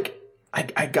sort of like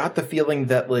I got the feeling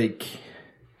that like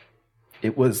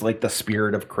it was like the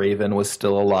spirit of Craven was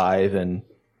still alive and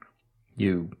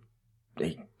he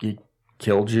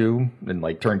killed you and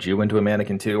like turned you into a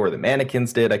mannequin too, or the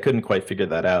mannequins did. I couldn't quite figure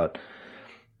that out.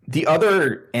 The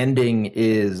other ending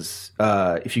is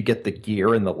if you get the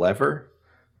gear and the lever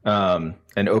and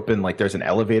open, like there's an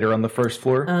elevator on the first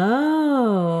floor.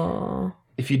 Oh.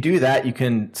 If you do that, you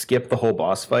can skip the whole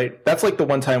boss fight. That's like the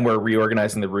one time where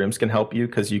reorganizing the rooms can help you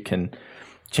because you can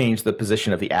change the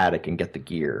position of the attic and get the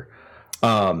gear.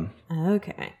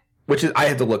 Okay. Which is I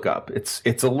had to look up.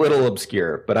 It's a little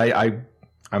obscure, but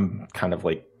I'm kind of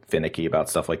like finicky about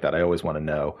stuff like that. I always want to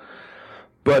know.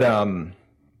 But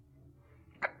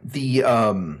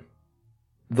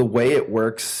the way it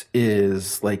works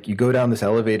is like you go down this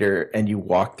elevator and you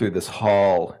walk through this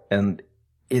hall, and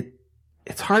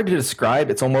it's hard to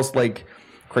describe. It's almost like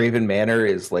Craven Manor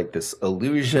is like this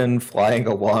illusion flying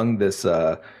along this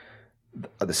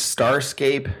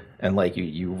starscape, and like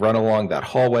you run along that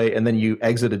hallway and then you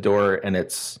exit a door and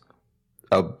it's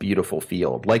a beautiful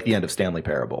field, like the end of Stanley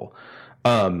Parable.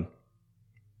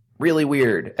 Really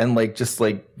weird and like just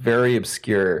like very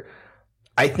obscure.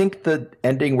 I think the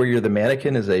ending where you're the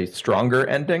mannequin is a stronger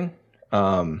ending.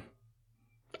 I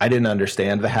didn't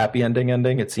understand the happy ending.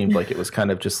 It seemed like it was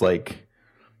kind of just like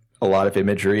a lot of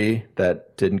imagery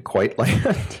that didn't quite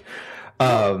land.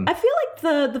 I feel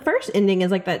like the first ending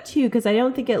is like that too, because I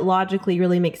don't think it logically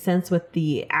really makes sense with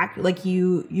the act. Like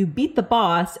you beat the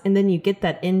boss and then you get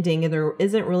that ending, and there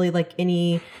isn't really like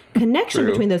any connection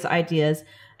True. between those ideas.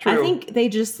 True. I think they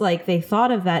just like they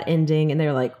thought of that ending and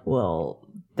they're like, well,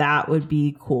 that would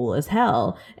be cool as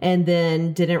hell, and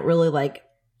then didn't really like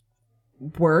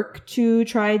work to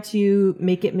try to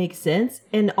make it make sense.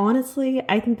 And honestly,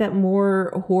 I think that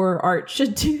more horror art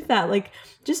should do that. Like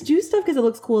just do stuff because it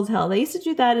looks cool as hell. They used to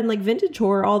do that in like vintage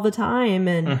horror all the time,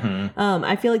 and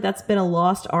I feel like that's been a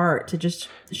lost art to just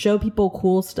show people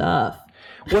cool stuff.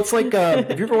 What's like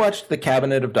have you ever watched The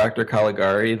Cabinet of Dr.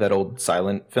 Caligari, that old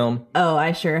silent film? Oh,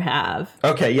 I sure have.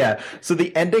 Okay, yeah. So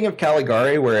the ending of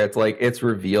Caligari, where it's like it's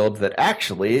revealed that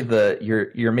actually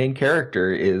your main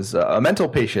character is a mental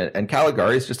patient, and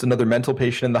Caligari is just another mental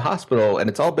patient in the hospital, and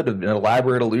it's all a bit of an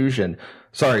elaborate illusion.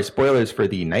 Sorry, spoilers for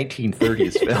the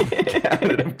 1930s film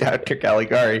Cabinet of Dr.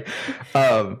 Caligari.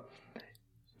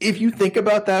 If you think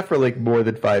about that for like more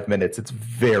than 5 minutes, it's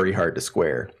very hard to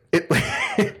square.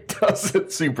 It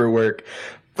doesn't super work,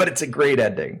 but it's a great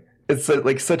ending. It's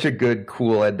like such a good,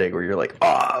 cool ending where you're like,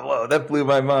 oh, whoa, that blew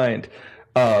my mind.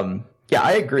 Yeah,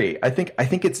 I agree. I think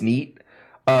it's neat.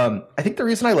 I think the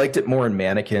reason I liked it more in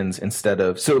Mannequins instead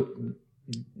of... So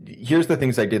here's the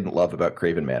things I didn't love about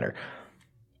Craven Manor.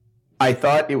 I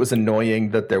thought it was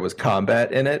annoying that there was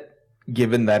combat in it,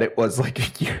 given that it was like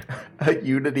a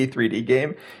Unity 3D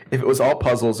game. If it was all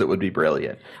puzzles, it would be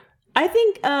brilliant. I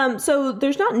think so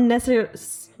there's not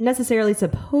necessarily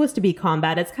supposed to be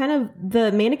combat. It's kind of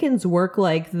the mannequins work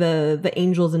like the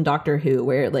angels in Doctor Who,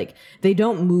 where like they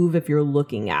don't move if you're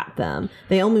looking at them.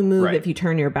 They only move Right. if you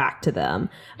turn your back to them.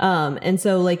 And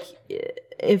so like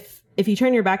if you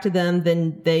turn your back to them,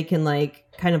 then they can like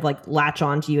kind of like latch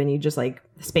onto you and you just like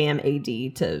spam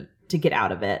AD to get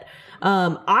out of it.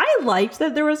 I liked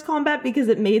that there was combat because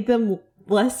it made them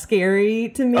less scary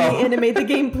to me, and it made the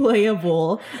game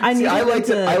playable. I liked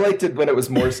it when it was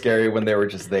more scary when they were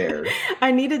just there.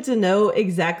 I needed to know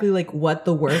exactly like what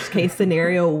the worst case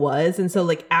scenario was, and so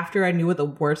like after I knew what the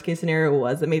worst case scenario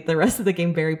was, it made the rest of the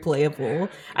game very playable.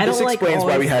 This explains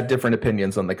why we had different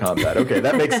opinions on the combat. Okay,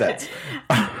 that makes sense.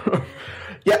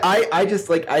 Yeah, I just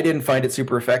like I didn't find it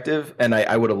super effective, and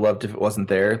I would have loved if it wasn't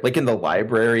there. Like in the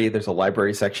library, there's a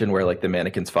library section where like the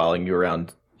mannequin's following you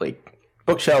around like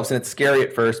bookshelves, and it's scary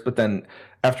at first, but then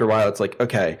after a while, it's like,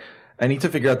 okay, I need to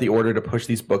figure out the order to push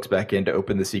these books back in to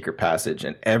open the secret passage.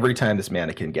 And every time this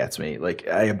mannequin gets me, like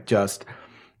I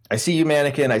see you,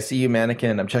 mannequin. I see you,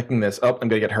 mannequin. I'm checking this. Oh, I'm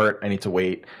gonna get hurt. I need to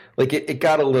wait. Like it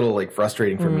got a little like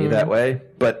frustrating for me that way,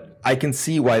 but I can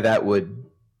see why that would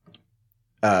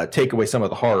take away some of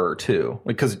the horror too,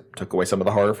 because it took away some of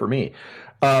the horror for me.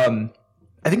 I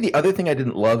think the other thing I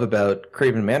didn't love about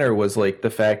Craven Manor was like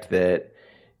the fact that,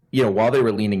 you know, while they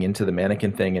were leaning into the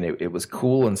mannequin thing and it was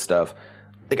cool and stuff,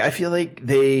 like I feel like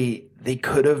they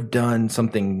could have done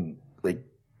something like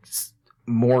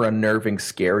more unnerving,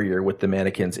 scarier with the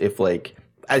mannequins if, like,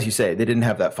 as you say, they didn't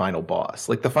have that final boss.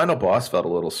 Like the final boss felt a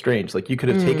little strange. Like you could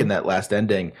have taken that last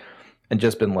ending and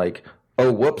just been like,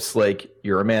 oh, whoops, like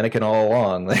you're a mannequin all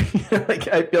along. Like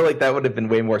I feel like that would have been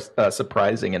way more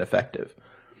surprising and effective.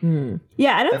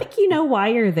 Yeah, I don't think you know why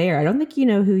you're there. I don't think you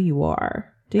know who you are.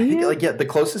 Do you? I think, like, yeah, the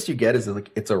closest you get is like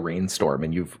it's a rainstorm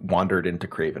and you've wandered into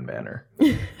Craven Manor.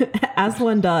 As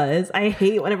one does. I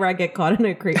hate whenever I get caught in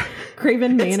a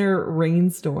Craven Manor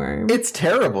rainstorm. It's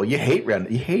terrible. You hate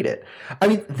it. I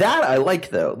mean, that I like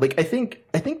though. Like I think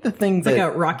the thing it's that like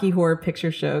a Rocky Horror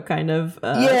Picture Show kind of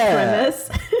premise.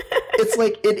 It's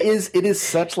like it is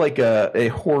such like a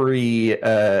horror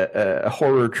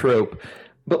trope,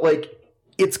 but like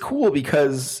it's cool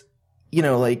because, you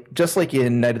know, like just like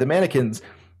in Night of the Mannequins,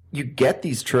 you get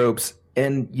these tropes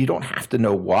and you don't have to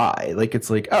know why. Like it's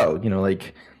like, oh, you know,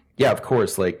 like yeah, of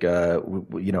course, like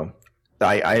you know,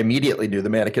 I immediately knew the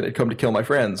mannequin had come to kill my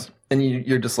friends, and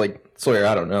you're just like, Sawyer,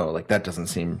 I don't know, like that doesn't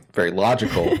seem very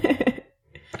logical.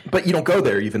 But you don't go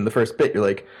there even the first bit. You're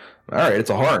like, all right, it's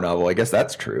a horror novel. I guess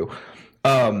that's true.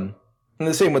 And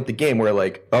the same with the game where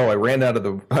like, oh,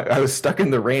 I was stuck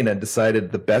in the rain and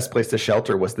decided the best place to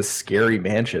shelter was this scary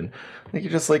mansion. Like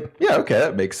you're just like, yeah, okay,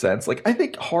 that makes sense. Like I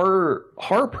think horror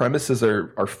premises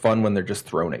are fun when they're just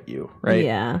thrown at you, right?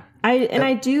 Yeah.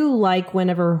 I do like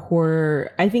whenever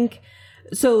horror, I think,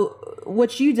 so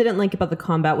what you didn't like about the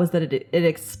combat was that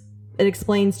it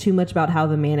explains too much about how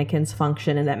the mannequins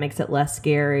function, and that makes it less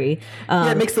scary.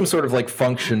 Yeah, it makes them sort of like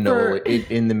functional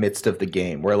in the midst of the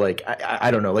game. Where like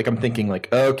I don't know, like I'm thinking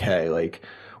like, okay, like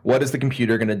what is the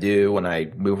computer going to do when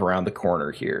I move around the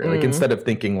corner here? Like instead of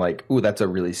thinking like, ooh, that's a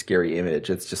really scary image,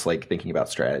 it's just like thinking about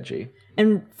strategy.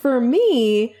 And for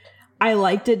me, I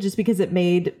liked it just because it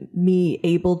made me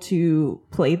able to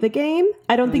play the game.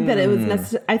 I don't think that it was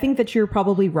necessary. I think that you're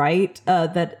probably right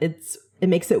that it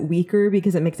makes it weaker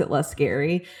because it makes it less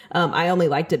scary. I only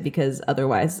liked it because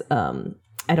otherwise,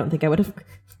 I don't think I would have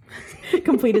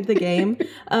completed the game.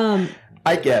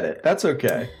 I get it. That's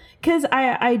okay. Because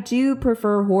I do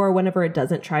prefer horror whenever it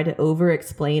doesn't try to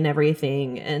over-explain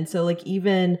everything. And so, like,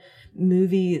 even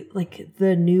movie, like,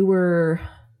 the newer,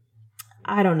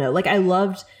 I don't know. Like, I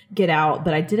loved Get Out,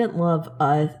 but I didn't love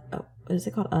Us. Oh, what is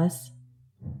it called? Us?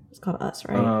 It's called Us,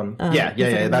 right?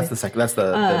 Yeah. That's the second. That's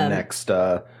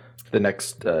the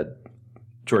next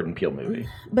Jordan Peele movie.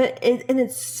 But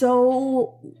it's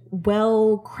so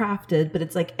well crafted, but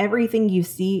it's like everything you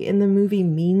see in the movie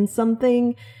means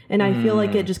something, and I feel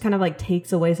like it just kind of like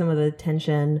takes away some of the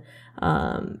tension,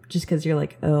 just because you're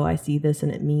like, oh, I see this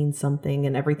and it means something,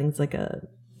 and everything's like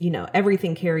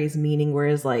everything carries meaning,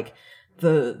 whereas like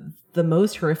the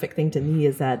most horrific thing to me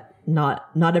is that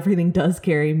not everything does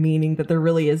carry meaning, that there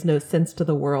really is no sense to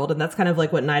the world, and that's kind of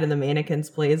like what Night of the Mannequins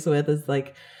plays with, is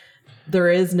like there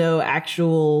is no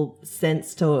actual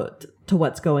sense to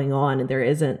what's going on, and there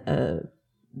isn't a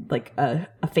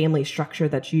family structure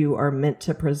that you are meant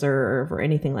to preserve or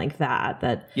anything like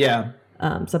that.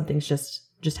 Something's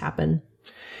just happen.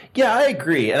 Yeah, I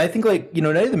agree, and I think like, you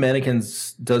know, Night of the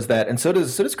Mannequins does that, and so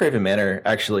does Craven Manor.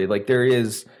 Actually, like there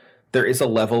is a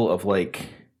level of like,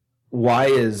 why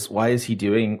is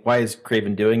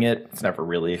Craven doing it? It's never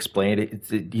really explained.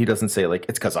 He doesn't say like,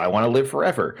 it's because I want to live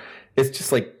forever. It's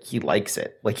just like he likes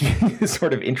it. Like he's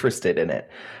sort of interested in it.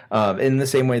 In the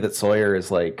same way that Sawyer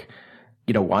is like,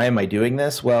 you know, why am I doing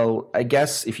this? Well, I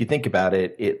guess if you think about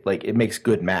it, it makes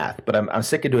good math. But I'm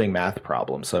sick of doing math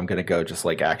problems, so I'm gonna go just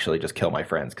like actually just kill my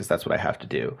friends because that's what I have to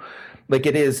do. Like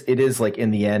it is like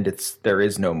in the end, there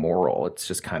is no moral. It's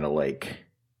just kind of like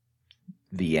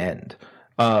the end.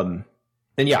 And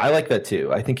yeah, I like that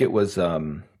too. I think it was,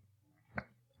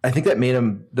 I think that made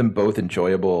them both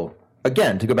enjoyable.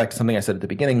 Again, to go back to something I said at the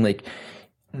beginning, like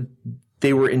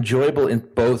they were enjoyable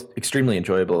extremely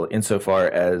enjoyable insofar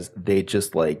as they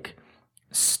just like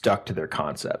stuck to their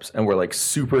concepts and were like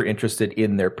super interested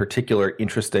in their particular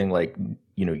interesting, like,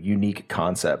 you know, unique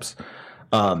concepts.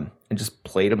 and just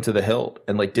played them to the hilt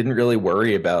and like didn't really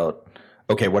worry about,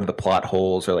 okay, what are the plot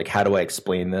holes, or like how do I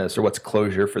explain this, or what's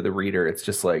closure for the reader. It's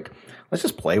just like, let's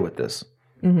just play with this.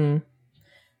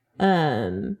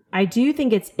 I do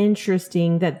think it's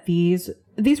interesting that these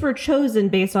were chosen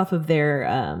based off of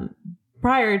their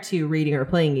prior to reading or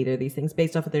playing either of these things,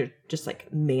 based off of their just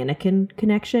like mannequin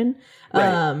connection.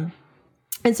 Right.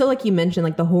 And so like you mentioned,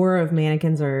 like the horror of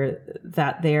mannequins are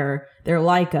that they're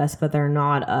like us, but they're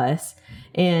not us.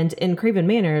 And in Craven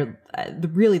Manor,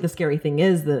 really the scary thing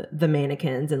is the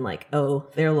mannequins, and like, oh,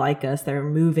 they're like us, they're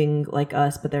moving like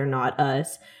us, but they're not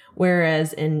us.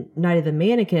 Whereas in Night of the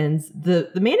Mannequins, the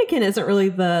mannequin isn't really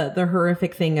the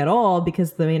horrific thing at all,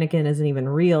 because the mannequin isn't even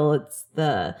real. It's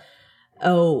that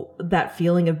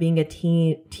feeling of being a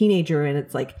teenager, and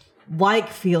it's like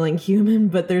feeling human,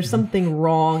 but there's something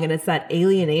wrong, and it's that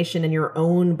alienation in your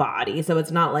own body. So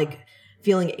it's not like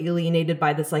feeling alienated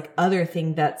by this like other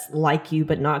thing that's like you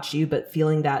but not you, but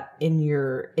feeling that in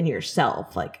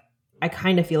yourself. Like, I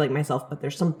kind of feel like myself, but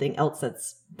there's something else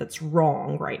that's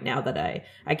wrong right now that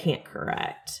I can't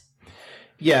correct.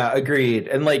 Yeah, agreed.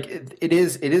 And like it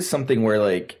is something where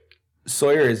like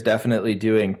Sawyer is definitely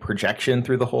doing projection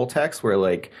through the whole text, where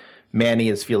like Manny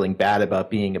is feeling bad about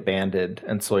being abandoned,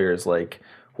 and Sawyer is like,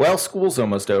 well, school's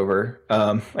almost over.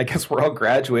 I guess we're all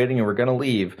graduating and we're gonna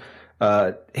leave.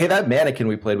 Hey, that mannequin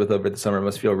we played with over the summer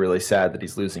must feel really sad that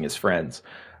he's losing his friends.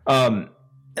 And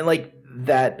like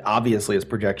that obviously is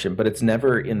projection, but it's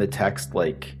never in the text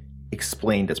like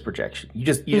explained as projection. You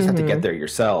just have to get there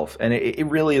yourself. And it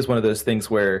really is one of those things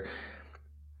where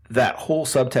that whole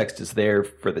subtext is there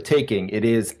for the taking. It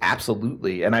is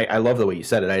absolutely, and I love the way you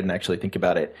said it. I didn't actually think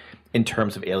about it in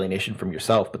terms of alienation from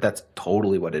yourself, but that's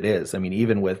totally what it is. I mean,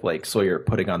 even with like Sawyer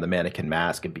putting on the mannequin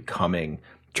mask and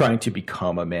trying to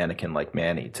become a mannequin like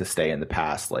Manny, to stay in the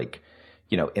past, like,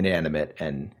 you know, inanimate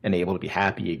and able to be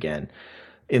happy again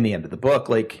in the end of the book,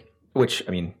 like, which,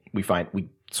 I mean, we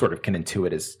sort of can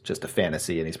intuit as just a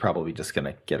fantasy, and he's probably just going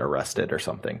to get arrested or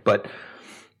something. But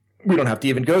we don't have to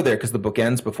even go there, because the book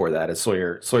ends before that, as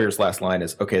Sawyer's last line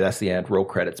is, okay, that's the end, roll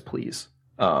credits, please.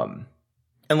 And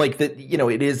like that, you know,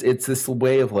 it's this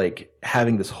way of like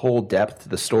having this whole depth to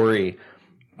the story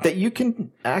that you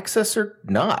can access or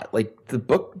not. Like, the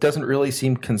book doesn't really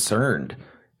seem concerned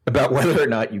about whether or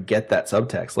not you get that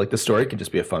subtext. Like, the story can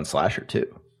just be a fun slasher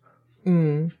too.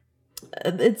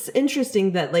 It's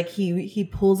interesting that like he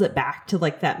pulls it back to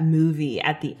like that movie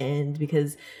at the end,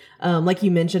 because like you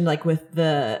mentioned, like with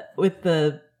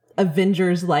the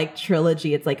Avengers like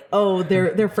trilogy, it's like, oh,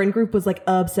 their friend group was like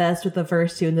obsessed with the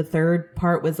first two, and the third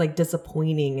part was like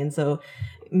disappointing, and so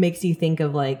it makes you think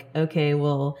of like, okay,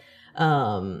 well,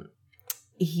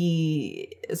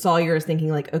 Sawyer is thinking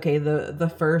like, okay,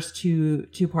 the first two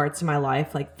parts of my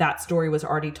life, like that story was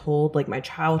already told. Like, my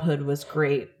childhood was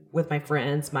great with my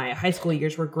friends, my high school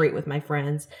years were great with my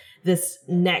friends. This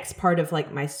next part of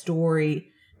like my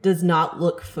story does not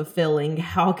look fulfilling.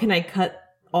 How can I cut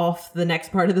off the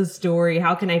next part of the story?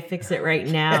 How can I fix it right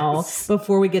now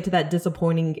before we get to that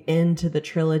disappointing end to the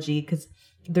trilogy? Because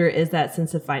there is that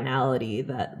sense of finality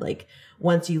that like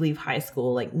once you leave high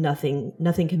school, like nothing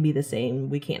can be the same.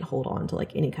 We can't hold on to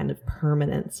like any kind of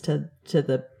permanence to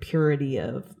the purity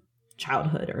of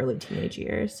childhood, early teenage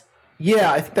years.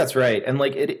 Yeah, I think that's right. And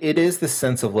like it is this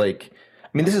sense of like, I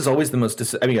mean, this is always the most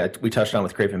we touched on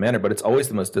with Craven Manor, but it's always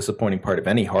the most disappointing part of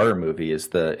any horror movie is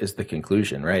the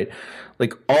conclusion, right?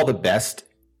 Like, all the best,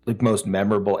 like most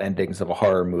memorable endings of a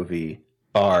horror movie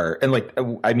are, and like,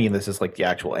 I mean, this is like the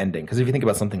actual ending, because if you think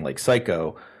about something like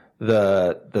Psycho,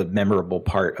 the memorable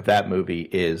part of that movie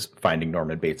is finding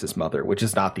Norman Bates' mother, which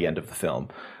is not the end of the film.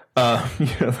 You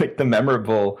know, like the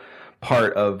memorable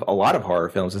part of a lot of horror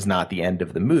films is not the end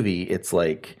of the movie. It's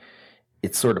like,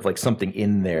 it's sort of like something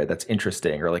in there that's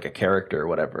interesting, or like a character or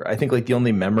whatever. I think like the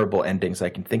only memorable endings I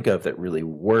can think of that really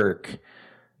work,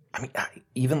 I mean,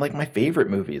 even like my favorite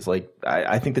movies, like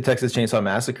I think the Texas Chainsaw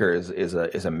Massacre is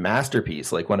a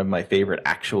masterpiece, like one of my favorite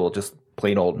actual just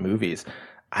plain old movies.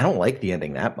 I don't like the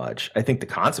ending that much. I think the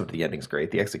concept of the ending's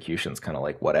great. The execution's kind of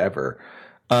like whatever.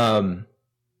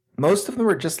 Most of them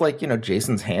are just like, you know,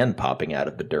 Jason's hand popping out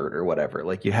of the dirt or whatever.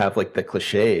 Like, you have like the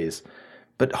cliches,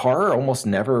 but horror almost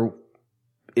never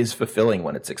is fulfilling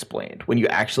when it's explained. When you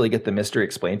actually get the mystery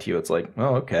explained to you, it's like,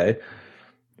 oh, okay,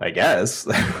 I guess.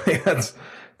 It's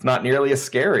not nearly as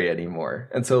scary anymore.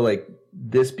 And so like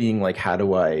this being like, how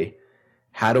do I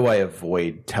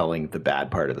avoid telling the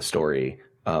bad part of the story?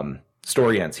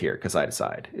 Story ends here because I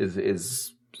decide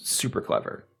is super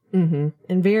clever. Mm-hmm.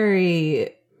 And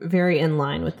very, very in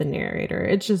line with the narrator.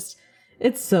 It's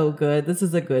so good. This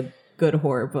is a good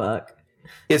horror book.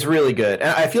 It's really good. And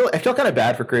I feel kind of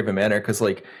bad for Craven Manor because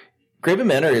like Craven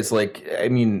Manor is like, I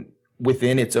mean,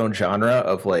 within its own genre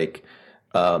of like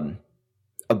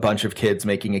a bunch of kids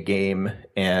making a game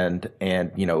and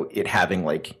you know it having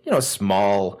like, you know, a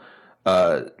small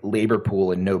labor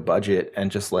pool and no budget,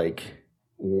 and just like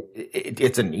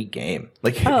it's a neat game.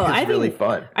 Like it's really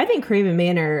fun. I think Craven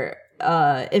Manor,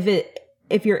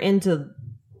 if you're into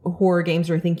horror games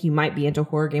or think you might be into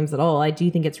horror games at all, I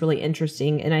do think it's really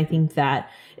interesting, and I think that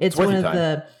it's one of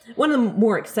the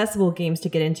more accessible games to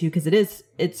get into because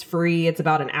it's free. It's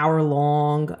about an hour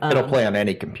long. It'll play on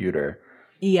any computer.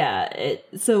 Yeah,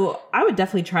 so I would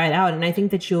definitely try it out, and I think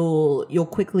that you'll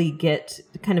quickly get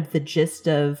kind of the gist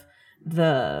of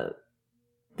the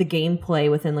gameplay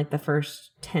within like the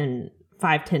first 10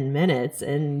 minutes,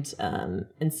 and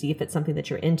see if it's something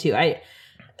that you're into. It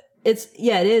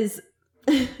is.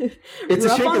 It's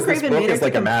a shame because this book is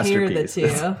like a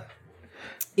masterpiece.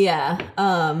 Yeah,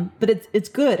 but it's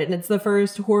good, and it's the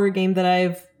first horror game that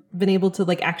I've been able to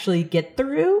like actually get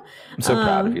through. I'm so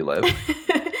proud of you, Liv.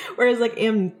 Whereas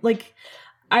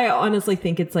I honestly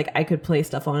think it's like I could play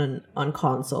stuff on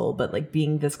console, but like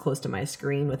being this close to my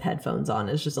screen with headphones on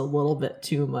is just a little bit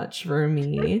too much for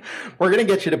me. We're gonna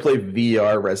get you to play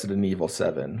VR Resident Evil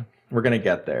 7. We're gonna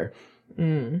get there.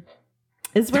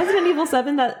 Is Resident Evil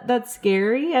 7 that's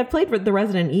scary? I've played the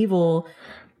Resident Evil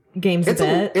games a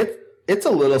bit. It's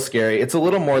a little scary. It's a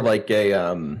little more like a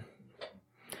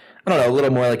I don't know, a little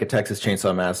more like a Texas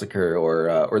Chainsaw Massacre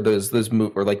or those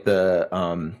or like the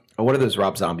what are those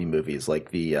Rob Zombie movies,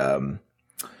 like the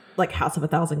like House of a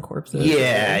Thousand Corpses?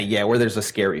 Yeah, where there's a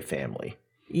scary family.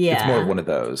 Yeah, it's more one of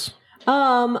those.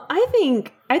 I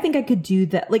think I could do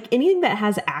that. Like anything that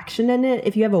has action in it,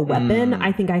 if you have a weapon,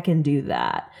 I think I can do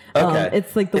that. Okay,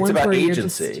 it's like the ones about where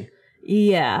agency. You're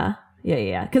just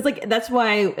yeah. Because like that's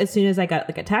why as soon as I got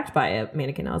like attacked by a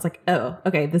mannequin, I was like, oh,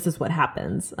 okay, this is what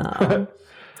happens.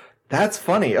 That's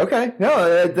funny. Okay,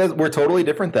 no, we're totally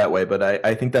different that way, but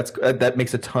I think that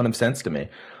makes a ton of sense to me.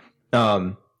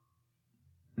 Then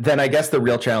I guess the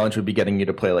real challenge would be getting you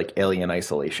to play like Alien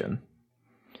Isolation.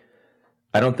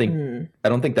 I don't think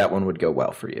that one would go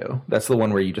well for you. That's the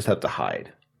one where you just have to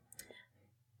hide.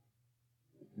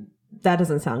 That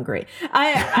doesn't sound great.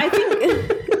 I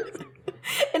think.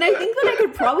 And I think that I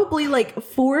could probably like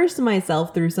force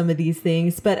myself through some of these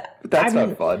things, but that's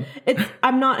not fun.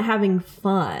 I'm not having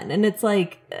fun. And it's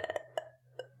like,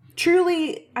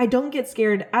 truly, I don't get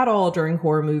scared at all during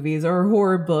horror movies or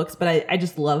horror books, but I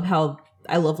just love how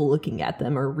I love looking at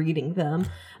them or reading them.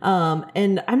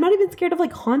 And I'm not even scared of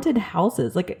like haunted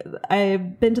houses. Like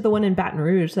I've been to the one in Baton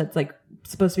Rouge that's like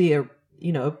supposed to be a,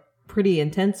 you know, pretty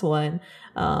intense one,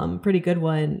 pretty good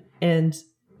one. And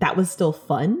that was still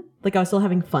fun. Like I was still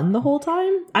having fun the whole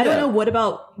time. I don't know what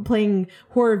about playing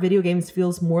horror video games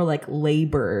feels more like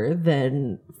labor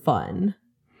than fun.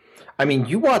 I mean,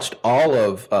 you watched all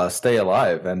of Stay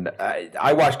Alive, and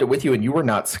I watched it with you, and you were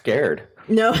not scared.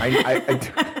 No. I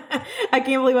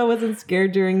can't believe I wasn't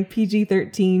scared during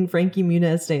PG-13 Frankie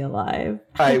Muniz Stay Alive.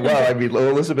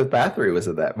 Elizabeth Bathory was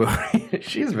in that movie.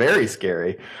 She's very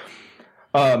scary.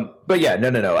 But yeah,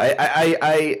 no.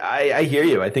 I hear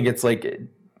you. I think it's like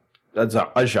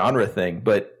a genre thing,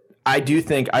 but I do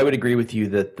think I would agree with you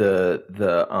that the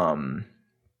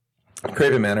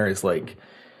Craven Manor is like,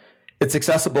 it's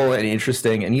accessible and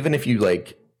interesting, and even if you're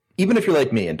like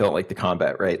me and don't like the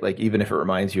combat, right? Like even if it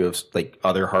reminds you of like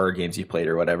other horror games you played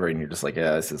or whatever, and you're just like,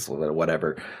 yeah, this is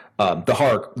whatever.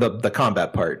 The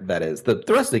combat part, that is, the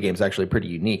rest of the game is actually pretty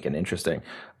unique and interesting.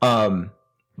 But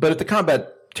if the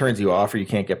combat turns you off or you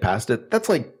can't get past it, that's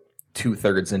like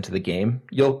 2/3 into the game.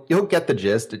 You'll get the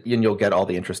gist and you'll get all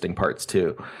the interesting parts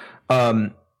too.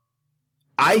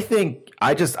 I think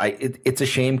it's a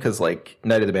shame because like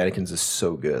Night of the Mannequins is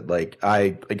so good. Like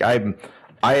I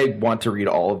want to read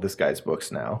all of this guy's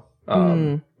books now.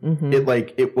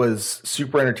 It was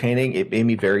super entertaining. It made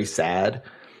me very sad.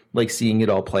 Like seeing it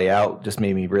all play out just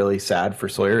made me really sad for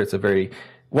Sawyer. It's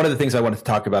one of the things I wanted to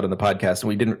talk about in the podcast, and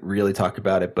we didn't really talk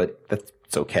about it, but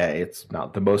it's okay. It's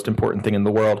not the most important thing in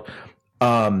the world.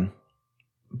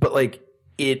 But like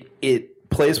it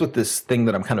plays with this thing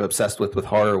that I'm kind of obsessed with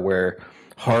horror, where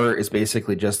horror is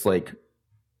basically just like,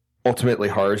 ultimately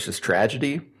horror is just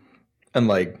tragedy. And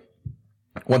like,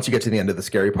 once you get to the end of the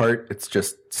scary part, it's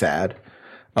just sad.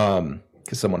 Because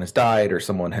someone has died or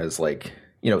someone has like,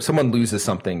 you know, someone loses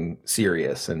something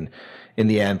serious. And in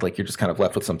the end, like you're just kind of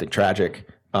left with something tragic.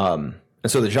 And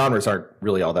so the genres aren't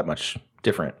really all that much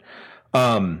different.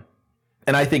 And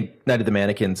I think Night of the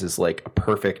Mannequins is like a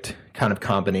perfect kind of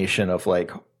combination of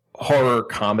like horror,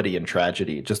 comedy, and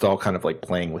tragedy, just all kind of like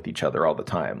playing with each other all the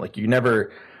time. Like you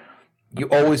never you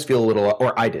always feel a little,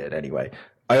 or I did anyway.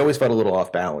 I always felt a little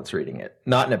off balance reading it,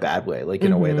 not in a bad way, like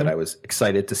in a way that I was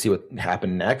excited to see what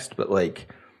happened next, but like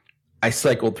I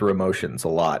cycled through emotions a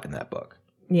lot in that book.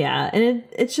 Yeah, and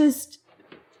it's just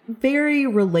very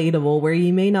relatable, where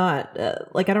you may not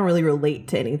like, I don't really relate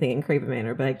to anything in Craven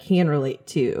Manor, but I can relate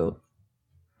to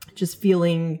just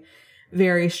feeling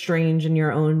very strange in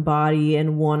your own body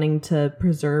and wanting to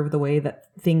preserve the way that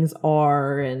things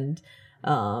are, and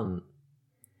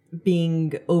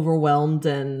being overwhelmed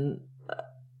and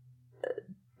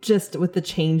just with the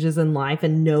changes in life,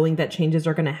 and knowing that changes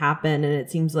are going to happen. And it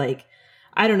seems like,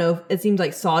 I don't know, it seems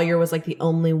like Sawyer was like the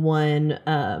only one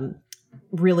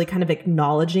really kind of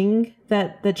acknowledging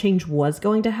that the change was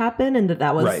going to happen, and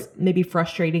that was maybe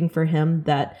frustrating for him,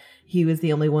 that he was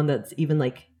the only one that's even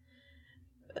like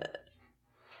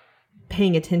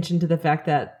paying attention to the fact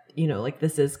that, you know, like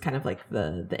this is kind of like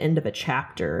the end of a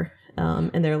chapter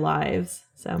in their lives.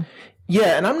 So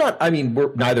yeah,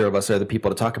 and neither of us are the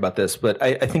people to talk about this, but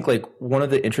I think like one of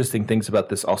the interesting things about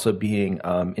this also being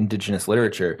indigenous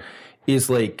literature is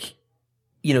like,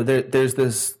 you know, there's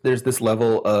this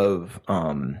level of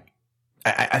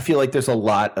I feel like there's a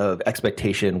lot of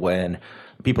expectation when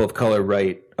people of color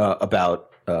write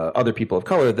about other people of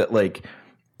color, that like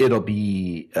it'll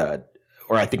be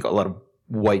or I think a lot of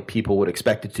white people would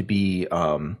expect it to be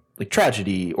like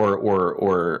tragedy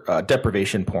or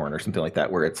deprivation porn or something like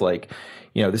that, where it's like,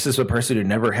 you know, this is a person who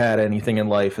never had anything in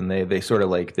life, and they sort of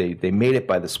like they made it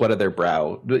by the sweat of their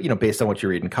brow. You know, based on what you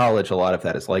read in college, a lot of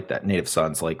that is like that. Native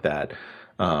Son's like that.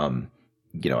 You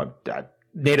know,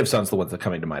 Native Son's the ones that are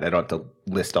coming to mind. I don't have to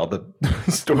list all the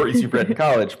stories you've read in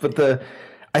college, but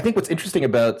I think what's interesting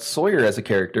about Sawyer as a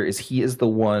character is he's the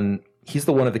one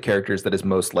of the characters that is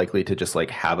most likely to just like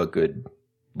have a good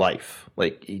life.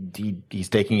 Like he's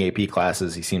taking AP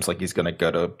classes. He seems like he's going to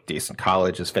go to a decent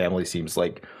college. His family seems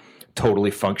like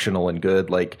totally functional and good.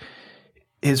 Like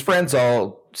his friends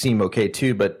all seem okay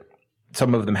too, but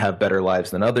some of them have better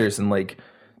lives than others. And like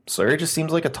Sawyer just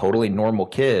seems like a totally normal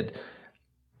kid.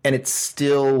 And it's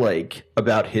still like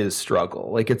about his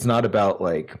struggle. Like it's not about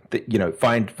like you know,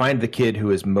 find the kid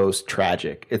who is most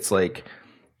tragic. It's like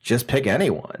just pick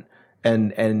anyone.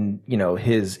 And you know,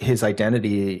 his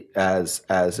identity as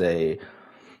a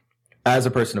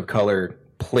person of color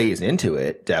plays into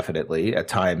it definitely at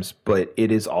times, but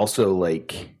it is also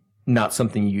like not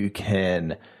something you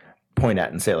can point at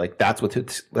and say like that's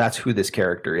who this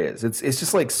character is. It's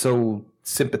just like so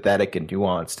sympathetic and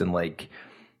nuanced, and like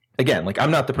again, like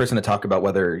I'm not the person to talk about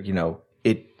whether, you know,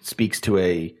 it speaks to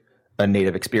a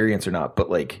native experience or not, but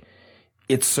like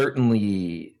it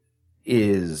certainly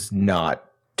is not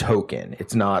token.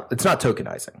 It's not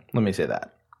tokenizing. Let me say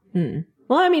that.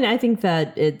 Well, I mean, I think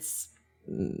that it's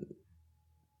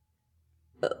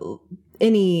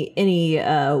any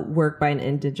work by an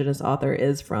indigenous author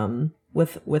is from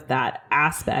with that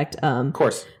aspect. Of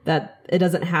course, that it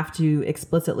doesn't have to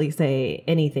explicitly say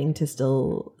anything to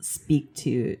still speak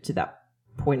to that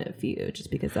point of view, just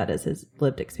because that is his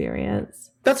lived experience.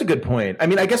 That's a good point. I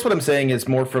mean, I guess what I'm saying is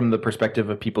more from the perspective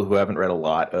of people who haven't read a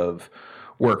lot of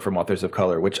work from authors of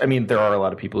color, which I mean, there are a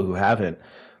lot of people who haven't.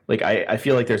 Like, I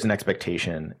feel like there's an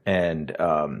expectation, and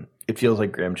it feels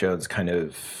like Graham Jones kind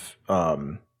of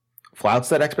flouts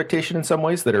that expectation in some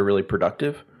ways that are really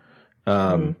productive.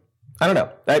 I don't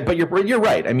know, but you're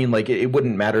right. I mean, like it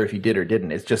wouldn't matter if you did or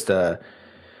didn't. It's just I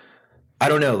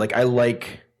don't know. Like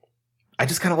I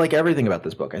just kind of like everything about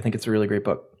this book. I think it's a really great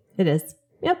book. It is.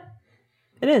 Yep,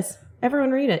 it is.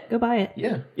 Everyone read it. Go buy it.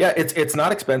 Yeah. It's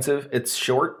not expensive. It's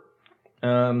short.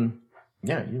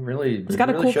 Yeah, you really. It's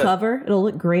got a cool cover. It'll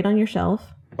look great on your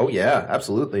shelf. Oh yeah,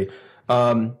 absolutely.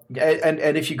 And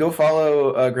if you go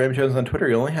follow Graham Jones on Twitter,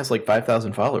 he only has like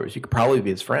 5,000 followers. You could probably be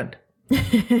his friend.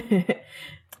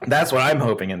 That's what I'm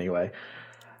hoping anyway.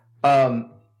 But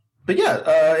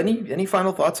yeah, any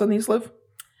final thoughts on these, Liv?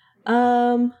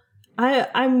 I'm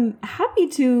happy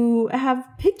to have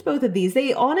picked both of these.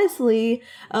 They honestly,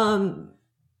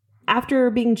 after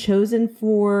being chosen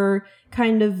for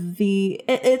kind of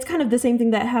it's kind of the same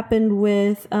thing that happened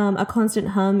with A Constant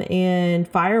Hum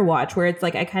and Firewatch, where it's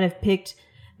like I kind of picked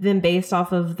them based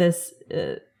off of this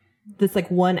like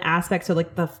one aspect. So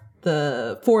like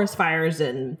the forest fires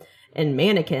and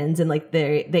mannequins, and like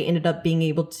they ended up being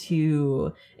able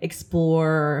to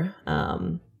explore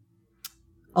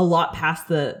a lot past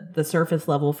the surface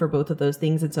level for both of those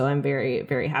things. And so I'm very,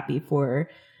 very happy for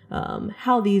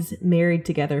how these married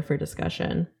together for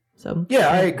discussion. So yeah,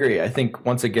 I agree. I think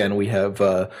once again we have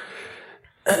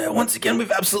Once again,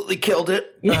 we've absolutely killed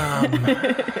it.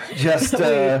 Just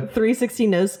 360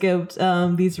 no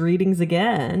scoped these readings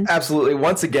again. Absolutely.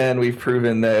 Once again, we've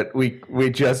proven that we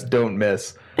just don't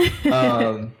miss.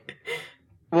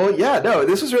 Well, yeah, no,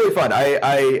 this was really fun.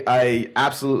 I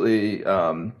absolutely,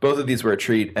 both of these were a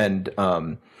treat. And,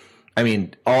 I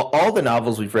mean, all the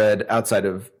novels we've read outside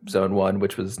of Zone 1,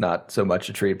 which was not so much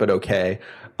a treat, but okay.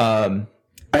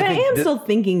 But I am still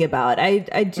thinking about it.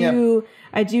 I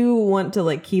do want to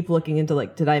like keep looking into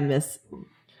like, did I miss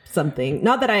something?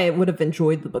 Not that I would have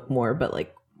enjoyed the book more, but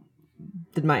like,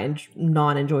 did my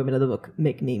non-enjoyment of the book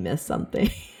make me miss something?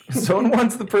 Zone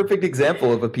 1's the perfect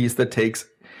example of a piece that takes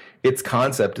its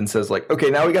concept and says like,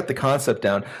 okay, now we got the concept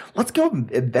down. Let's go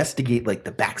investigate like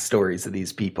the backstories of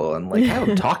these people and like have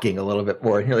them talking a little bit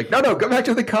more. And you're like, no, go back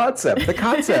to the concept. The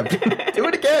concept. Do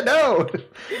it again. No,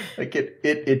 like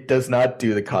it does not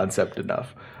do the concept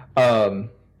enough.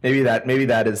 Maybe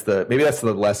that's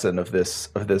the lesson of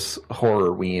this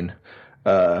horror-ween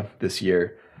this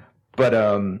year. But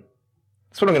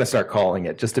that's what I'm going to start calling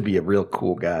it, just to be a real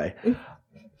cool guy.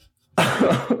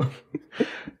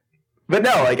 But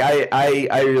no, like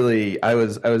I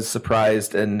was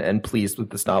surprised and pleased with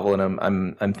this novel,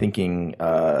 and I'm thinking,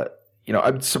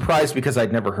 I'm surprised because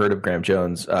I'd never heard of Graham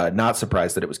Jones. Not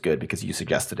surprised that it was good because you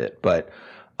suggested it, but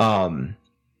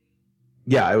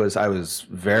yeah, I was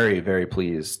very, very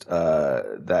pleased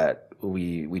that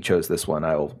we chose this one.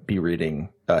 I will be reading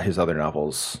his other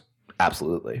novels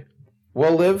absolutely.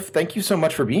 Well, Liv, thank you so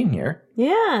much for being here.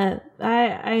 Yeah,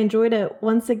 I enjoyed it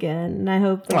once again, and I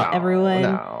hope that everyone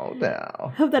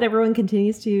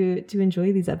continues to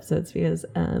enjoy these episodes because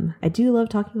I do love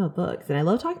talking about books, and I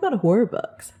love talking about horror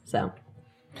books. So,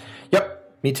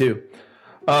 yep, me too.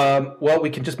 Well, we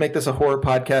can just make this a horror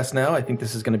podcast now. I think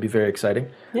this is going to be very exciting.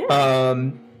 Yeah.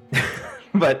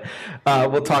 But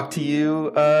we'll talk to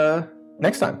you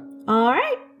next time. All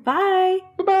right. Bye.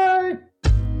 Bye-bye.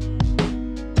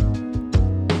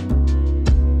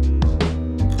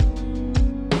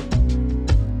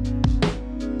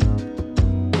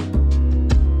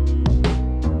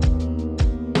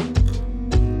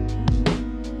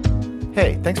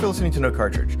 Hey, thanks for listening to No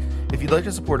Cartridge. If you'd like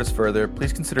to support us further,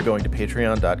 please consider going to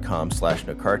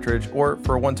patreon.com/nocartridge or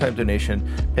for a one-time donation,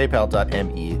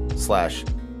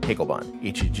 paypal.me/Hegelbon,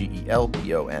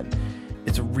 Hegelbon.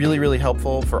 It's really, really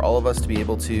helpful for all of us to be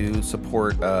able to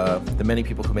support the many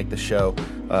people who make the show,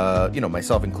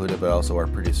 myself included, but also our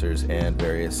producers and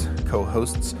various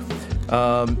co-hosts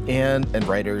and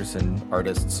writers and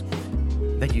artists.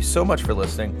 Thank you so much for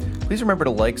listening. Please remember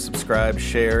to like, subscribe,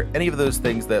 share, any of those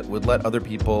things that would let other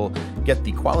people get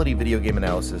the quality video game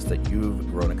analysis that you've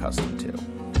grown accustomed to.